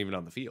 Akins wasn't even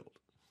on the field.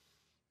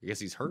 I guess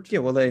he's hurt. Yeah,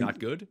 well, not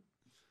good.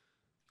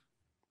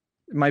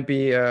 It might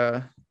be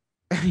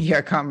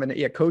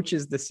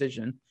coach's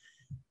decision.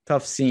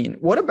 Tough scene.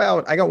 What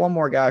about, I got one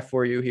more guy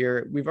for you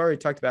here. We've already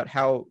talked about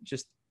how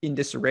just in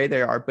disarray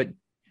they are, but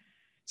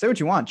say what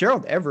you want.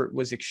 Gerald Everett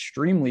was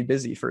extremely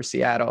busy for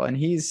Seattle, and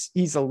he's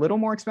a little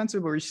more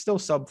expensive, but he's still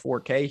sub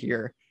 4K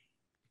here.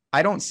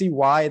 I don't see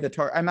why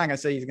I'm not going to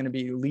say he's going to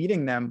be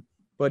leading them,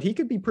 but he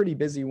could be pretty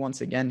busy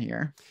once again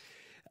here.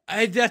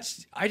 I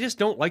just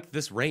don't like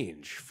this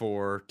range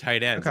for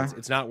tight ends. Okay.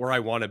 It's not where I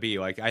want to be.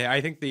 Like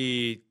I think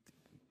the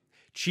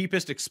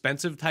cheapest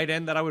expensive tight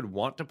end that I would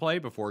want to play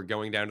before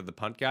going down to the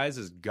punt guys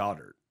is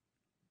Goddard.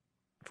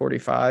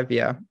 45.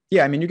 Yeah.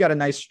 I mean, you got a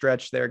nice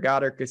stretch there.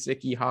 Goddard,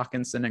 Gesicki,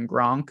 Hawkinson, and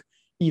Gronk.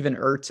 Even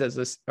Ertz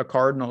as a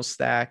Cardinals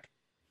stack.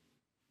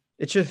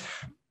 It's just,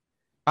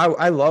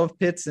 I love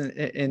Pitts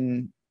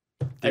in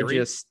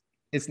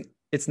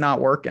it's not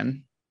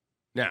working.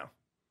 No.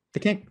 They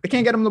can't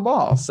get him the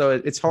ball, so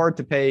it's hard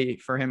to pay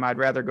for him. I'd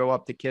rather go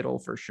up to Kittle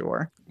for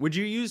sure. Would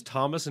you use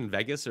Thomas in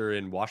Vegas or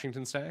in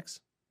Washington stacks?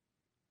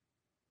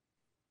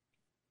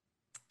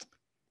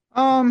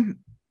 I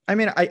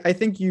mean, I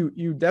think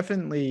you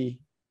definitely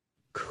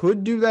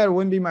could do that. It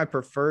wouldn't be my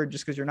preferred,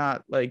 just because you're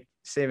not like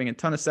saving a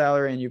ton of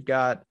salary and you've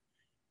got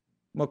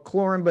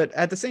McLaurin. But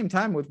at the same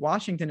time, with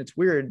Washington, it's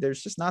weird.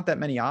 There's just not that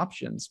many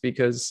options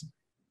because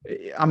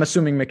I'm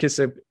assuming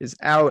McKissick is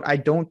out. I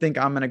don't think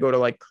I'm going to go to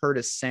like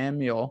Curtis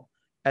Samuel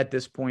at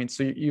this point.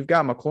 So you've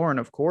got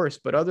McLaurin, of course,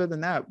 but other than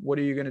that, what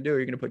are you going to do? Are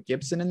you going to put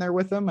Gibson in there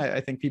with him? I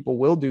think people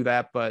will do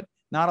that, but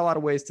not a lot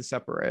of ways to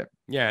separate.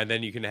 Yeah. And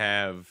then you can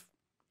have,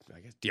 I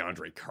guess,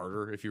 DeAndre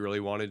Carter if you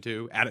really wanted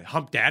to. Add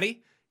Hump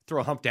Daddy.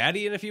 Throw a Hump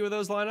Daddy in a few of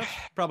those lineups.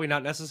 Probably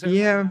not necessary.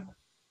 Yeah,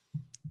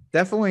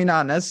 definitely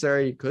not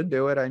necessary. You could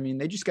do it. I mean,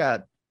 they just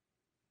got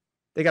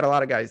They got a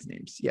lot of guys'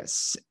 names.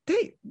 Yes.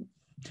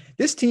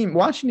 This team,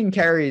 Washington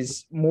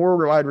carries more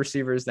wide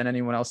receivers than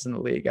anyone else in the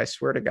league. I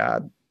swear to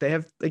God. They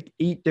have like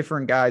 8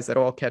 different guys that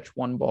all catch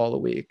one ball a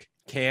week.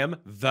 Cam,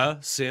 the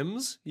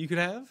Sims, you could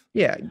have?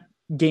 Yeah.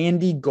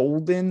 Gandy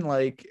Golden.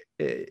 Like,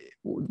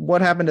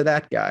 what happened to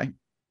that guy?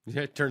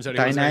 Yeah, it turns out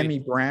he was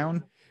Dynamic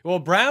Brown. Well,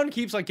 Brown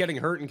keeps like getting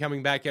hurt and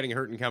coming back, getting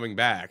hurt and coming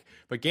back.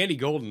 But Gandy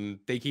Golden,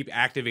 they keep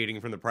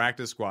activating from the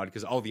practice squad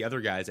because all the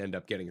other guys end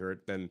up getting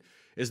hurt. Then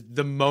is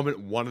the moment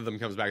one of them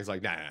comes back, it's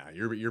like, nah,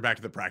 you're back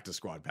to the practice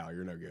squad, pal.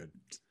 You're no good.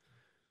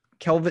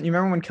 Kelvin, you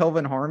remember when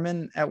Kelvin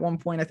Harmon at one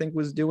point, I think,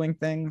 was doing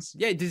things?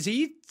 Yeah, does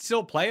he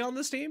still play on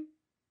this team?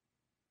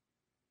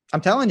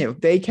 I'm telling you,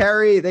 they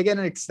get an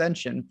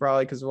extension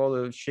probably because of all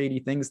the shady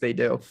things they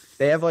do.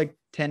 They have like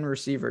 10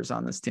 receivers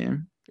on this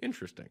team.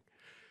 Interesting.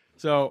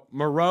 So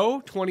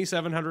Moreau,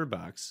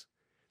 $2,700.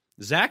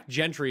 Zach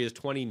Gentry is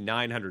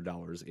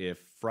 $2,900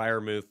 if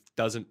Freiermuth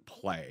doesn't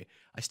play.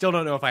 I still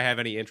don't know if I have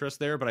any interest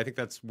there, but I think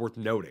that's worth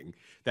noting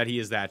that he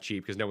is that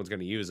cheap because no one's going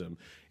to use him.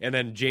 And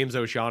then James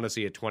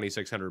O'Shaughnessy at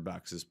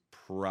 $2,600 is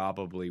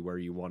probably where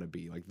you want to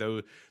be. Like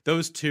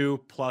those two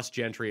plus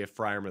Gentry if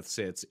Freiermuth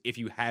sits, if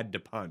you had to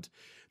punt,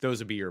 those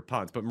would be your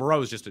punts. But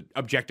Moreau is just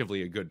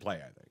objectively a good play,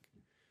 I think.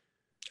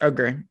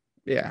 Agree.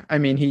 Yeah, I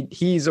mean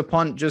he's a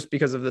punt just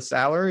because of the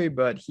salary,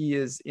 but he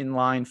is in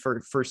line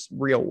for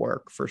real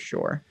work for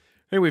sure.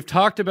 Hey, we've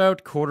talked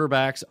about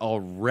quarterbacks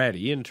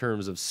already in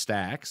terms of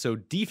stack. So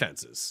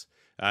defenses,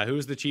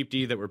 who's the cheap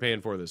D that we're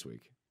paying for this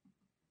week?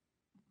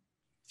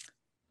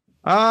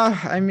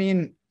 I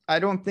mean, I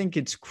don't think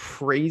it's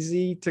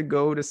crazy to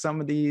go to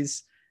some of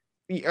these.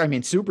 I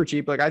mean, super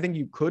cheap. Like I think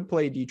you could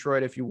play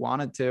Detroit if you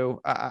wanted to.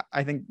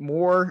 I think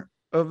more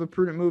of a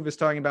prudent move is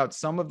talking about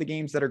some of the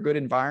games that are good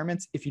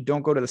environments. If you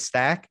don't go to the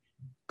stack,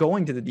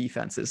 going to the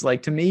defenses,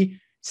 like to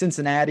me,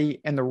 Cincinnati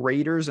and the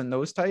Raiders and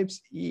those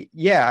types.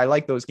 Yeah, I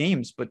like those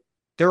games, but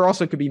there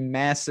also could be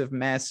massive,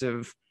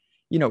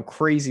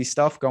 crazy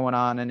stuff going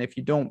on. And if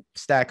you don't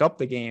stack up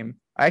the game,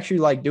 I actually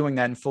like doing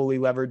that and fully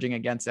leveraging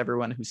against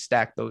everyone who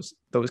stacked those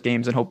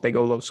games and hope they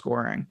go low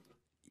scoring.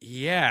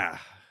 Yeah,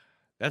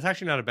 that's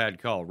actually not a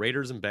bad call.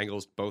 Raiders and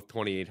Bengals, both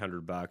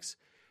 $2,800.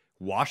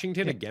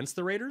 Washington against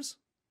the Raiders?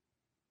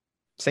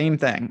 Same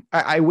thing.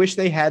 I wish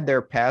they had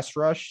their pass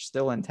rush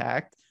still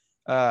intact.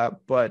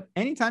 But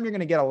anytime you're going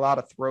to get a lot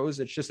of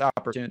throws, it's just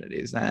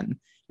opportunities and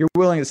you're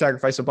willing to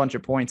sacrifice a bunch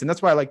of points. And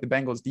that's why I like the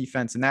Bengals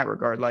defense in that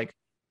regard. Like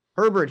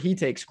Herbert, he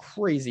takes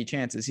crazy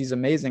chances. He's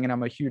amazing. And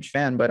I'm a huge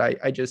fan, but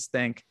I just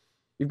think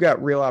you've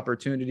got real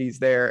opportunities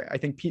there. I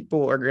think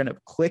people are going to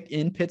click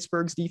in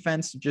Pittsburgh's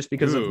defense just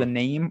because of the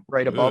name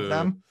right above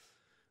them.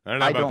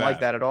 I don't like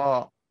that at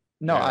all.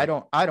 No,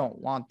 yeah. I don't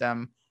want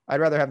them.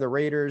 I'd rather have the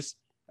Raiders,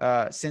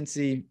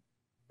 Cincy,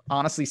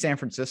 honestly, San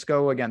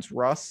Francisco against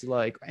Russ,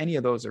 like any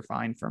of those are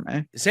fine for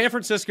me. San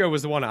Francisco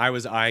was the one I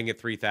was eyeing at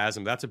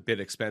 3,000. That's a bit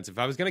expensive. If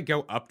I was going to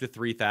go up to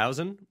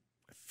 3,000,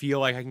 I feel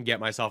like I can get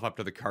myself up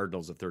to the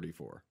Cardinals at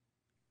 34.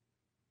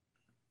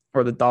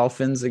 Or the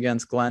Dolphins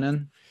against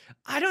Glennon.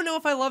 I don't know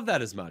if I love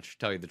that as much, to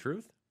tell you the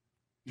truth.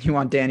 You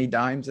want Danny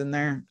Dimes in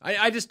there?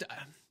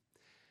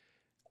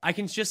 I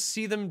can just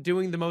see them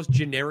doing the most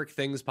generic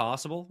things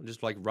possible,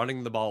 just like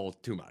running the ball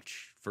too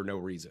much for no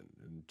reason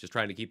and just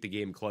trying to keep the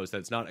game close.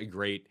 That's not a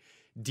great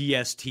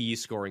DST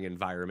scoring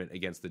environment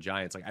against the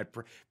Giants. Like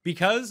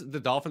because the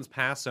Dolphins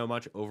pass so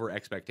much over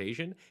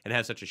expectation and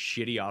have such a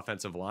shitty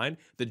offensive line,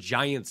 the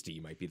Giants D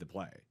might be the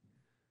play.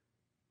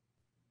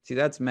 See,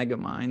 that's mega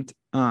mind.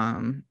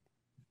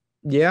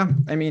 Yeah,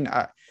 I mean,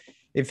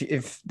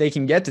 if they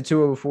can get to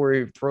Tua before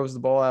he throws the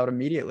ball out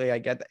immediately, I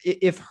get that.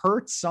 If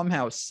Hurts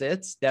somehow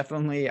sits,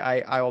 definitely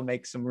I will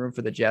make some room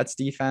for the Jets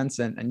defense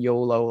and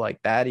YOLO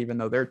like that, even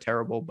though they're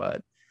terrible.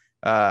 But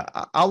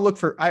I'll look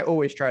for, I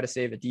always try to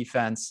save a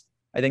defense.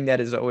 I think that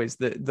is always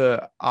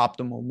the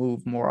optimal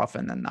move more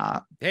often than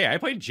not. Hey, I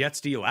played Jets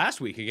D last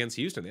week against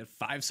Houston. They had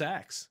 5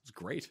 sacks. It was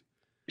great.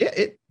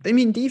 Yeah,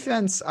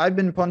 defense, I've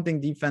been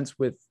punting defense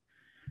with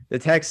the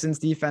Texans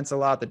defense a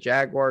lot, the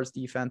Jaguars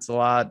defense a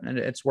lot, and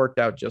it's worked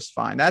out just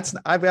fine.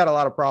 I've got a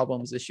lot of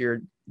problems this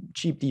year.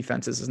 Cheap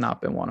defenses has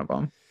not been one of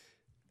them.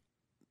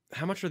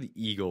 How much are the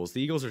Eagles?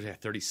 The Eagles are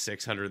at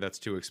 3,600. That's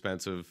too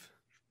expensive.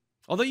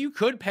 Although you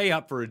could pay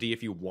up for a D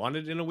if you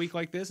wanted in a week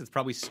like this. It's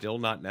probably still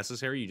not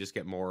necessary. You just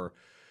get more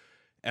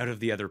out of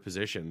the other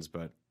positions.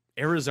 But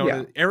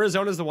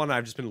Arizona's the one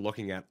I've just been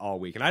looking at all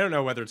week. And I don't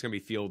know whether it's going to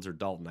be Fields or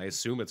Dalton. I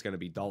assume it's going to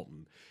be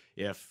Dalton.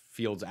 If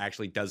Fields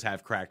actually does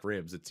have cracked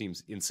ribs, it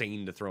seems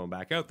insane to throw him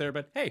back out there.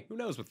 But hey, who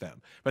knows with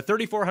them? But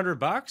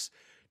 $3,400,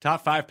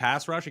 top 5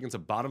 pass rush against a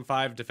bottom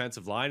 5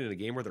 defensive line in a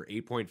game where they're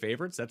 8-point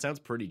favorites. That sounds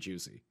pretty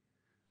juicy.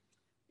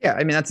 Yeah, I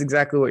mean, that's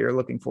exactly what you're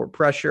looking for.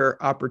 Pressure,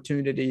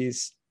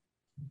 opportunities.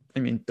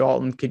 I mean,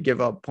 Dalton could give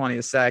up plenty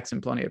of sacks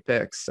and plenty of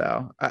picks.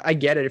 So I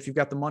get it if you've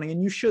got the money,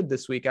 and you should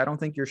this week. I don't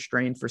think you're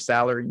strained for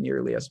salary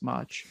nearly as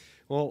much.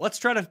 Well, let's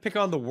try to pick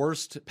on the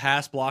worst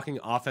pass blocking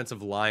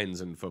offensive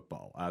lines in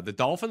football. The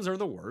Dolphins are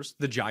the worst.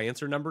 The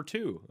Giants are number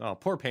 2. Oh,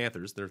 poor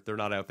Panthers. They're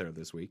not out there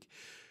this week.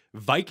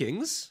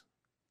 Vikings,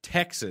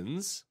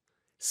 Texans,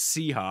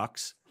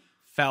 Seahawks,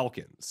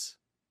 Falcons,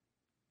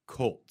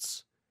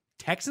 Colts,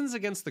 Texans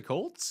against the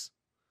Colts?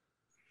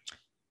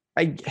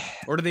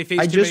 Or do they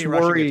face too many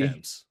rushing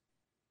attempts?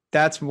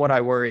 That's what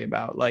I worry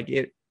about. Like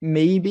it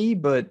maybe,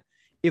 but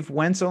if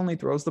Wentz only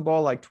throws the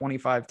ball like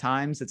 25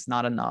 times, it's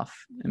not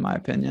enough, in my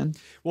opinion.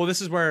 Well,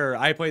 this is where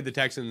I played the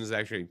Texans.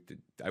 Actually,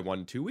 I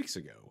won 2 weeks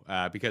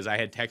ago because I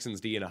had Texans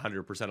D in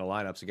 100% of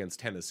lineups against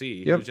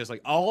Tennessee. Yep. It was just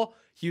like all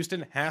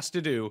Houston has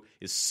to do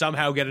is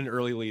somehow get an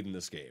early lead in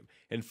this game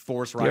and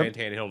force Ryan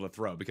Tannehill to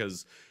throw.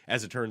 Because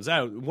as it turns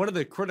out, one of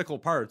the critical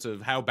parts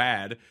of how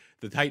bad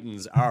the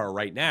Titans are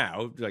right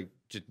now, like,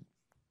 just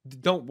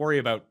don't worry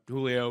about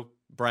Julio,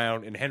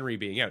 Brown, and Henry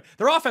being out.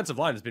 Their offensive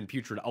line has been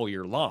putrid all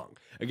year long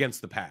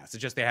against the pass.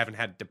 It's just they haven't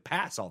had to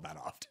pass all that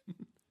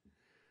often.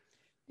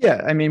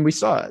 Yeah, I mean, we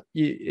saw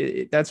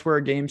it. That's where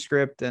a game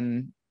script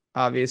and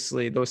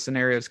obviously those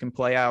scenarios can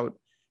play out.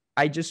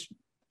 I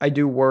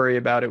do worry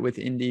about it with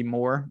Indy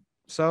more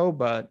so,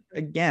 but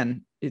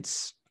again,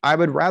 I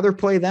would rather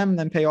play them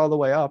than pay all the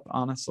way up,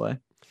 honestly.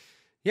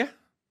 Yeah.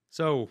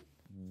 So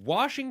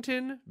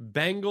Washington,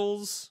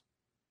 Bengals,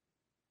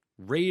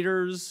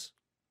 Raiders,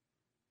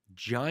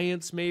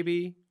 Giants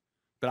maybe,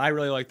 but I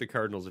really like the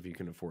Cardinals if you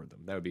can afford them.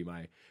 That would be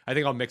I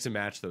think I'll mix and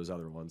match those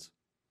other ones.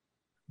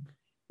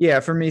 Yeah,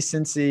 for me,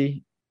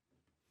 Cincy,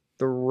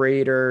 the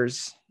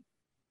Raiders,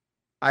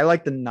 I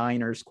like the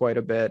Niners quite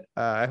a bit.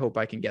 I hope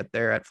I can get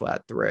there at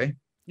flat 3.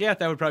 Yeah,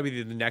 that would probably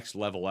be the next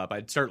level up.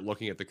 I'd start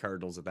looking at the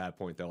Cardinals at that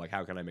point, though. Like,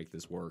 how can I make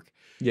this work?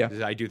 Yeah.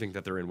 I do think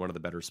that they're in one of the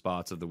better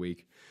spots of the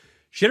week.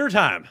 Shitter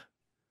time.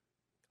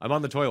 I'm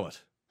on the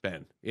toilet,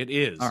 Ben. It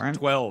is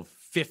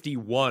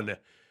 12:51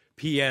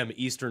 p.m.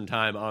 Eastern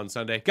time on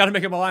Sunday. Got to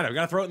make up a lineup.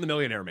 Got to throw it in the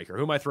Millionaire Maker.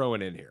 Who am I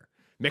throwing in here?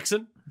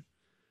 Mixon?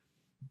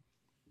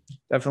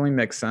 Definitely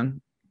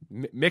Mixon.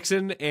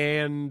 Mixon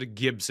and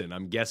Gibson,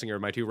 I'm guessing, are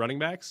my 2 running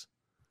backs.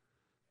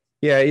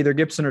 Yeah, either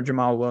Gibson or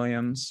Jamal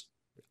Williams.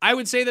 I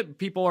would say that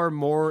people are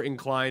more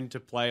inclined to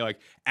play, like,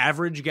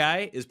 average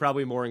guy is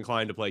probably more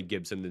inclined to play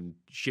Gibson than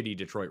shitty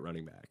Detroit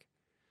running back.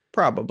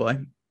 Probably.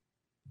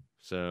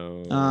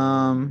 So,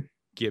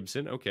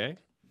 Gibson, okay.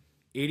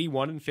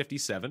 81 and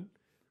 57.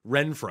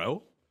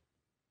 Renfro.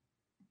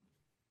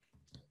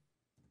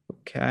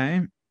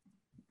 Okay.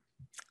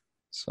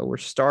 So we're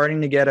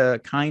starting to get a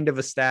kind of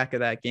a stack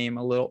of that game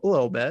a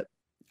little bit.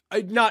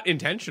 Not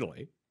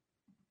intentionally.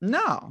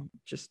 No,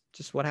 just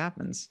what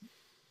happens.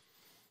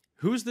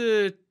 Who's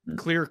the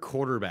clear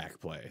quarterback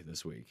play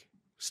this week?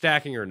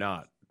 Stacking or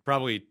not?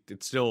 Probably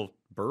it's still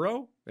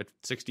Burrow at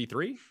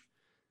 63.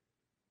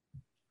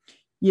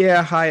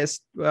 Yeah,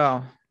 highest.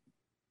 Well,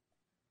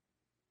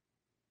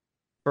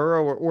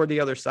 Burrow or the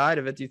other side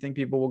of it. Do you think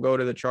people will go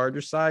to the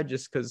Chargers side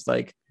just because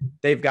like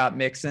they've got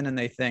Mixon and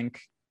they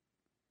think,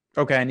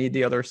 okay, I need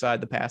the other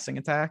side, the passing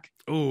attack?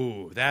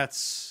 Ooh,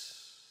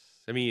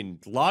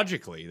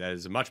 logically, that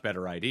is a much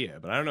better idea,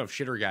 but I don't know if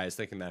shitter guy is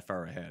thinking that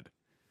far ahead.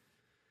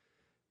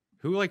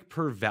 Who, like,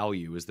 per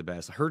value is the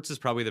best? Hurts is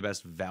probably the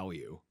best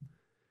value.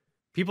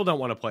 People don't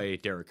want to play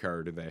Derek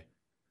Carr, do they?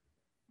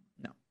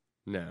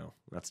 No,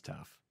 that's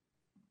tough.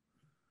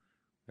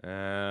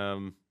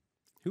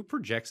 Who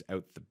projects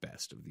out the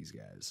best of these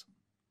guys?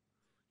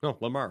 No,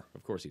 Lamar.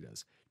 Of course he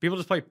does. People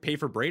just pay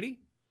for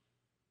Brady?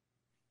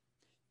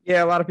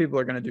 Yeah, a lot of people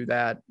are going to do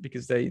that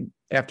because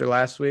after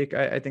last week,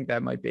 I think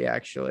that might be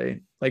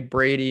actually like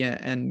Brady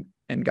and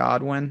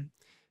Godwin.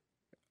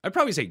 I'd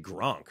probably say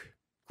Gronk.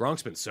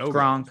 Gronk's been so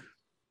Gronk. Good.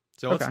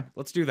 So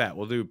let's do that.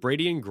 We'll do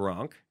Brady and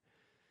Gronk.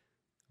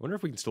 I wonder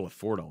if we can still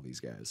afford all these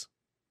guys.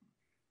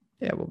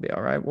 Yeah, we'll be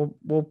all right.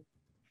 We'll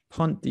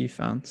punt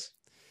defense.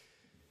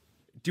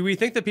 Do we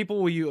think that people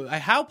will use?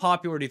 How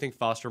popular do you think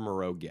Foster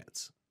Moreau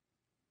gets?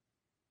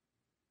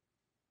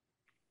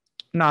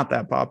 Not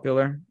that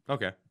popular.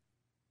 Okay.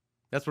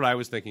 That's what I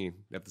was thinking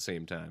at the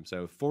same time.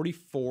 So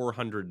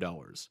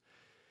 $4,400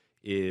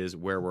 is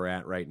where we're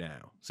at right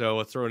now. So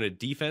let's throw in a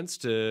defense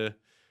to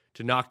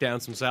knock down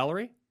some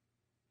salary.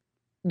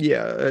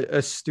 Yeah,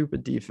 a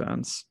stupid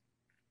defense.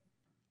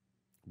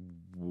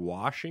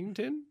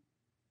 Washington?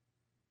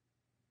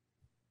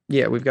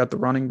 Yeah, we've got the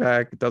running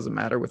back. It doesn't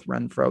matter with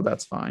Renfro.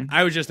 That's fine.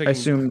 I was just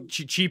thinking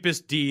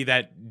cheapest D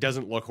that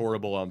doesn't look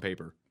horrible on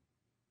paper.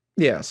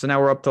 Yeah, so now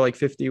we're up to like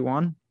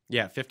 51.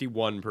 Yeah,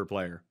 51 per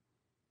player.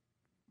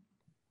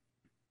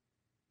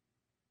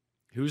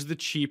 Who's the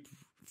cheap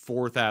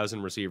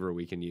 4,000 receiver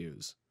we can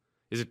use?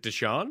 Is it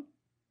Deshaun?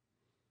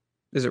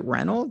 Is it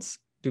Reynolds?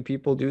 Do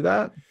people do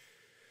that?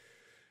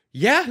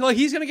 Yeah, well,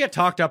 he's going to get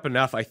talked up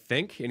enough, I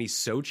think, and he's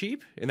so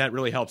cheap, and that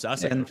really helps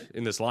us in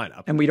this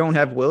lineup. And we don't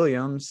have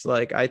Williams.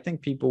 Like, I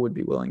think people would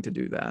be willing to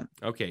do that.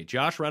 Okay,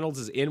 Josh Reynolds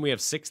is in. We have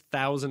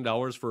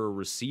 $6,000 for a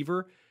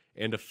receiver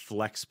and a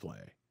flex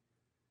play.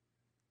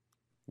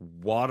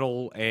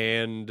 Waddle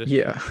and...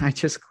 Yeah, I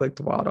just clicked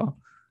Waddle.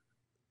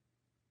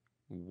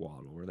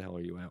 Where the hell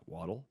are you at,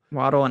 Waddle?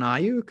 Waddle and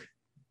Ayuk?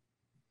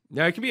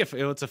 No, it could be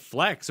it's a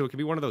flex, so it could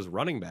be one of those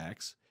running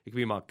backs. It could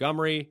be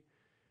Montgomery.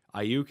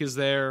 Ayuk is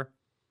there.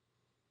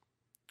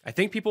 I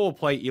think people will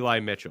play Eli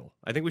Mitchell.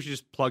 I think we should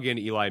just plug in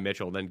Eli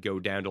Mitchell and then go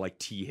down to like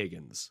T.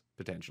 Higgins,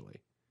 potentially.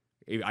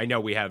 I know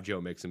we have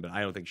Joe Mixon, but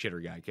I don't think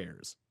Shitter Guy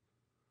cares.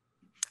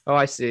 Oh,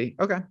 I see.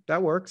 Okay,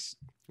 that works.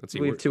 Let's see.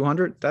 We have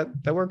 200.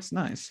 That works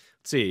nice.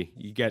 Let's see.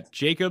 You get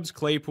Jacobs,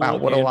 Claypool, Wow,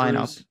 what a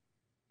Andrews, lineup.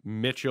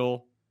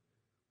 Mitchell.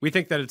 We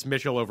think that it's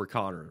Mitchell over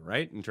Connor,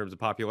 right? In terms of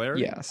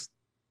popularity? Yes.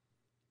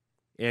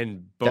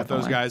 And both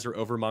those Definitely. guys are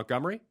over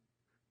Montgomery?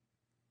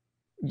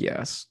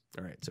 Yes.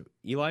 All right, so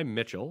Eli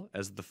Mitchell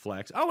as the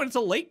flex. Oh, and it's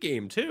a late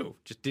game, too.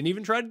 Just didn't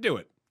even try to do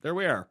it. There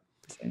we are.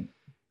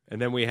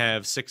 And then we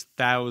have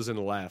 6,000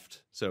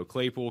 left. So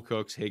Claypool,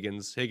 Cooks,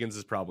 Higgins. Higgins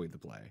is probably the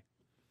play.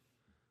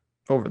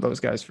 Over those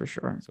guys for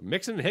sure. So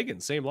Mixon and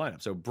Higgins, same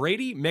lineup. So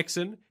Brady,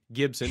 Mixon,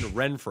 Gibson,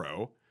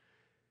 Renfro,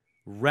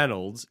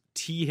 Reynolds,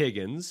 T.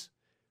 Higgins,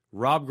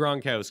 Rob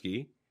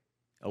Gronkowski,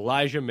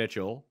 Elijah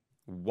Mitchell,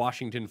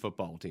 Washington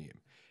football team.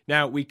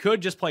 Now, we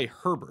could just play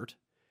Herbert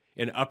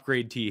and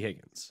upgrade T.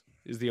 Higgins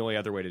is the only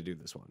other way to do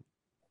this one.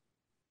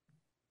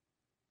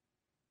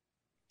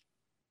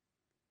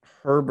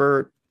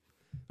 Herbert.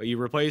 But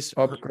you replace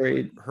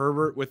Upgrade.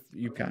 Herbert with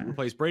Okay.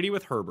 replace Brady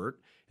with Herbert,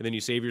 and then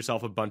you save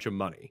yourself a bunch of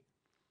money.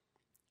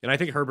 And I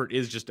think Herbert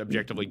is just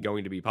objectively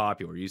going to be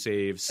popular. You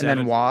save 7. And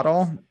then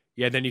Waddle.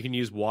 Yeah, then you can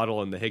use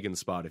Waddle in the Higgins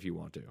spot if you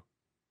want to.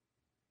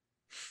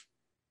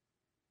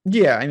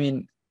 Yeah, I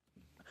mean,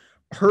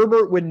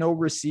 Herbert with no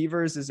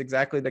receivers is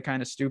exactly the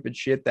kind of stupid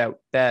shit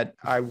that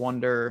I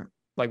wonder,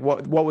 like,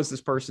 what was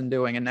this person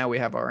doing? And now we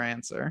have our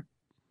answer.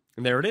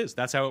 And there it is.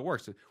 That's how it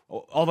works.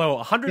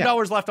 Although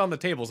 $100 left on the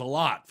table is a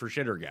lot for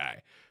Shitter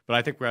Guy. But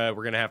I think we're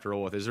going to have to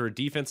roll with it. Is there a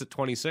defense at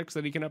 26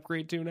 that he can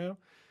upgrade to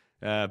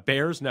now?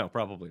 Bears? No,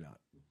 probably not.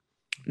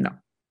 No.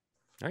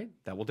 All right,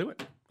 that will do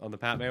it on the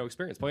Pat Mayo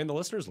Experience. Playing the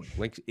listeners link.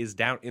 Link is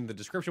down in the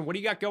description. What do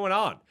you got going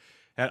on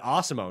at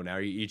Osimo now?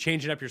 Are you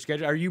changing up your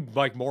schedule? Are you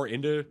like more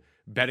into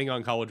betting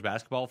on college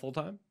basketball full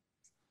time?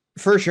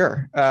 For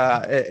sure.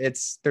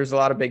 There's a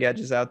lot of big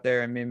edges out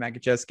there. And me and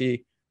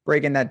Makacheski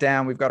breaking that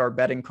down. We've got our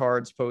betting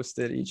cards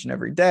posted each and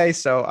every day.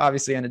 So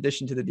obviously, in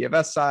addition to the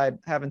DFS side,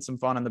 having some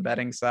fun on the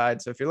betting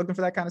side. So if you're looking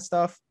for that kind of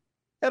stuff,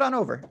 head on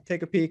over,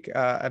 take a peek.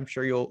 I'm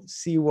sure you'll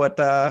see what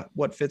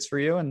fits for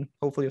you, and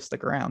hopefully you'll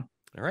stick around.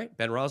 All right,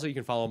 Ben Raza, you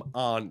can follow him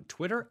on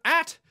Twitter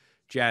at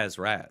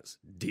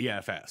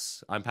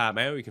JazzRazDFS. I'm Pat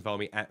Mayo. You can follow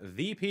me at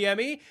the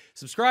PME.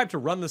 Subscribe to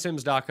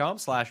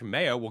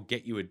runtheSims.com/Mayo will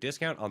get you a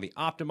discount on the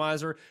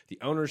optimizer, the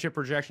ownership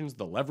projections,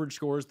 the leverage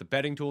scores, the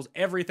betting tools,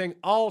 everything,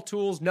 all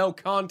tools, no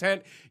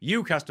content.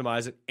 You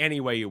customize it any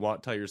way you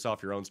want. Tell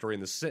yourself your own story.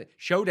 And the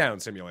Showdown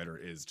Simulator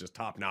is just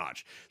top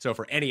notch. So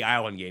for any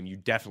island game, you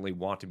definitely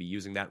want to be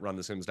using that.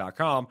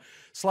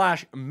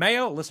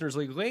 runtheSims.com/Mayo. Listeners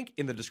League link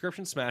in the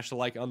description. Smash the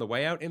like on the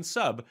way out and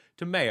sub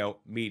to Mayo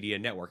Media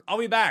Network. I'll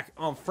be back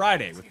on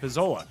Friday with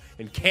Pizzola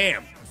and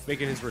Cam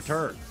making his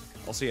return.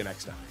 I'll see you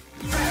next time.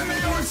 Pat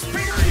Mayo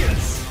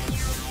Experience!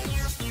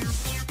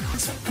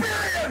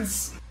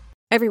 Experience!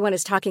 Everyone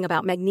is talking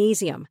about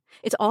magnesium.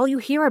 It's all you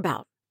hear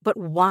about. But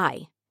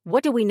why?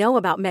 What do we know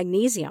about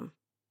magnesium?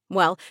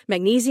 Well,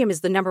 magnesium is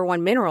the number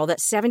one mineral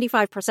that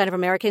 75% of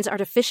Americans are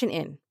deficient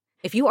in.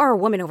 If you are a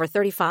woman over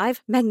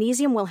 35,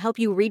 magnesium will help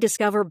you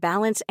rediscover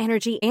balance,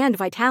 energy, and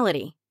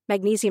vitality.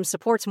 Magnesium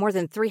supports more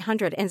than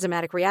 300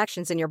 enzymatic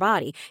reactions in your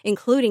body,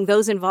 including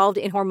those involved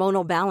in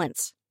hormonal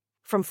balance.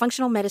 From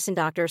functional medicine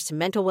doctors to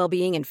mental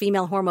well-being and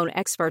female hormone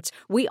experts,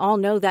 we all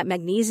know that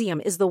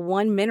magnesium is the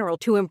one mineral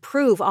to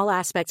improve all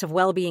aspects of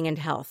well-being and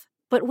health.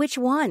 But which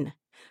one?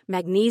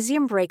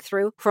 Magnesium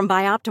Breakthrough from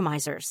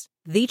Bioptimizers,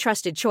 the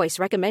trusted choice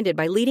recommended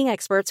by leading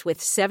experts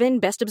with 7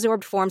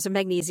 best-absorbed forms of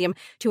magnesium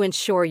to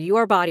ensure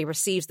your body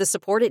receives the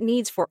support it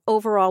needs for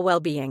overall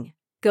well-being.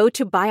 Go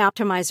to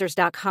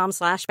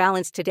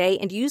bioptimizers.com/balance today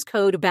and use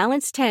code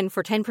BALANCE10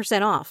 for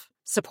 10% off.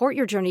 Support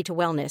your journey to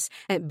wellness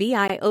at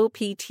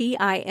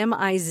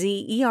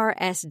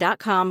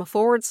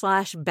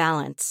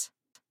bioptimizers.com/balance.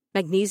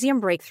 Magnesium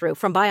Breakthrough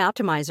from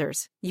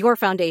Bioptimizers, your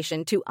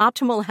foundation to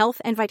optimal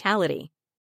health and vitality.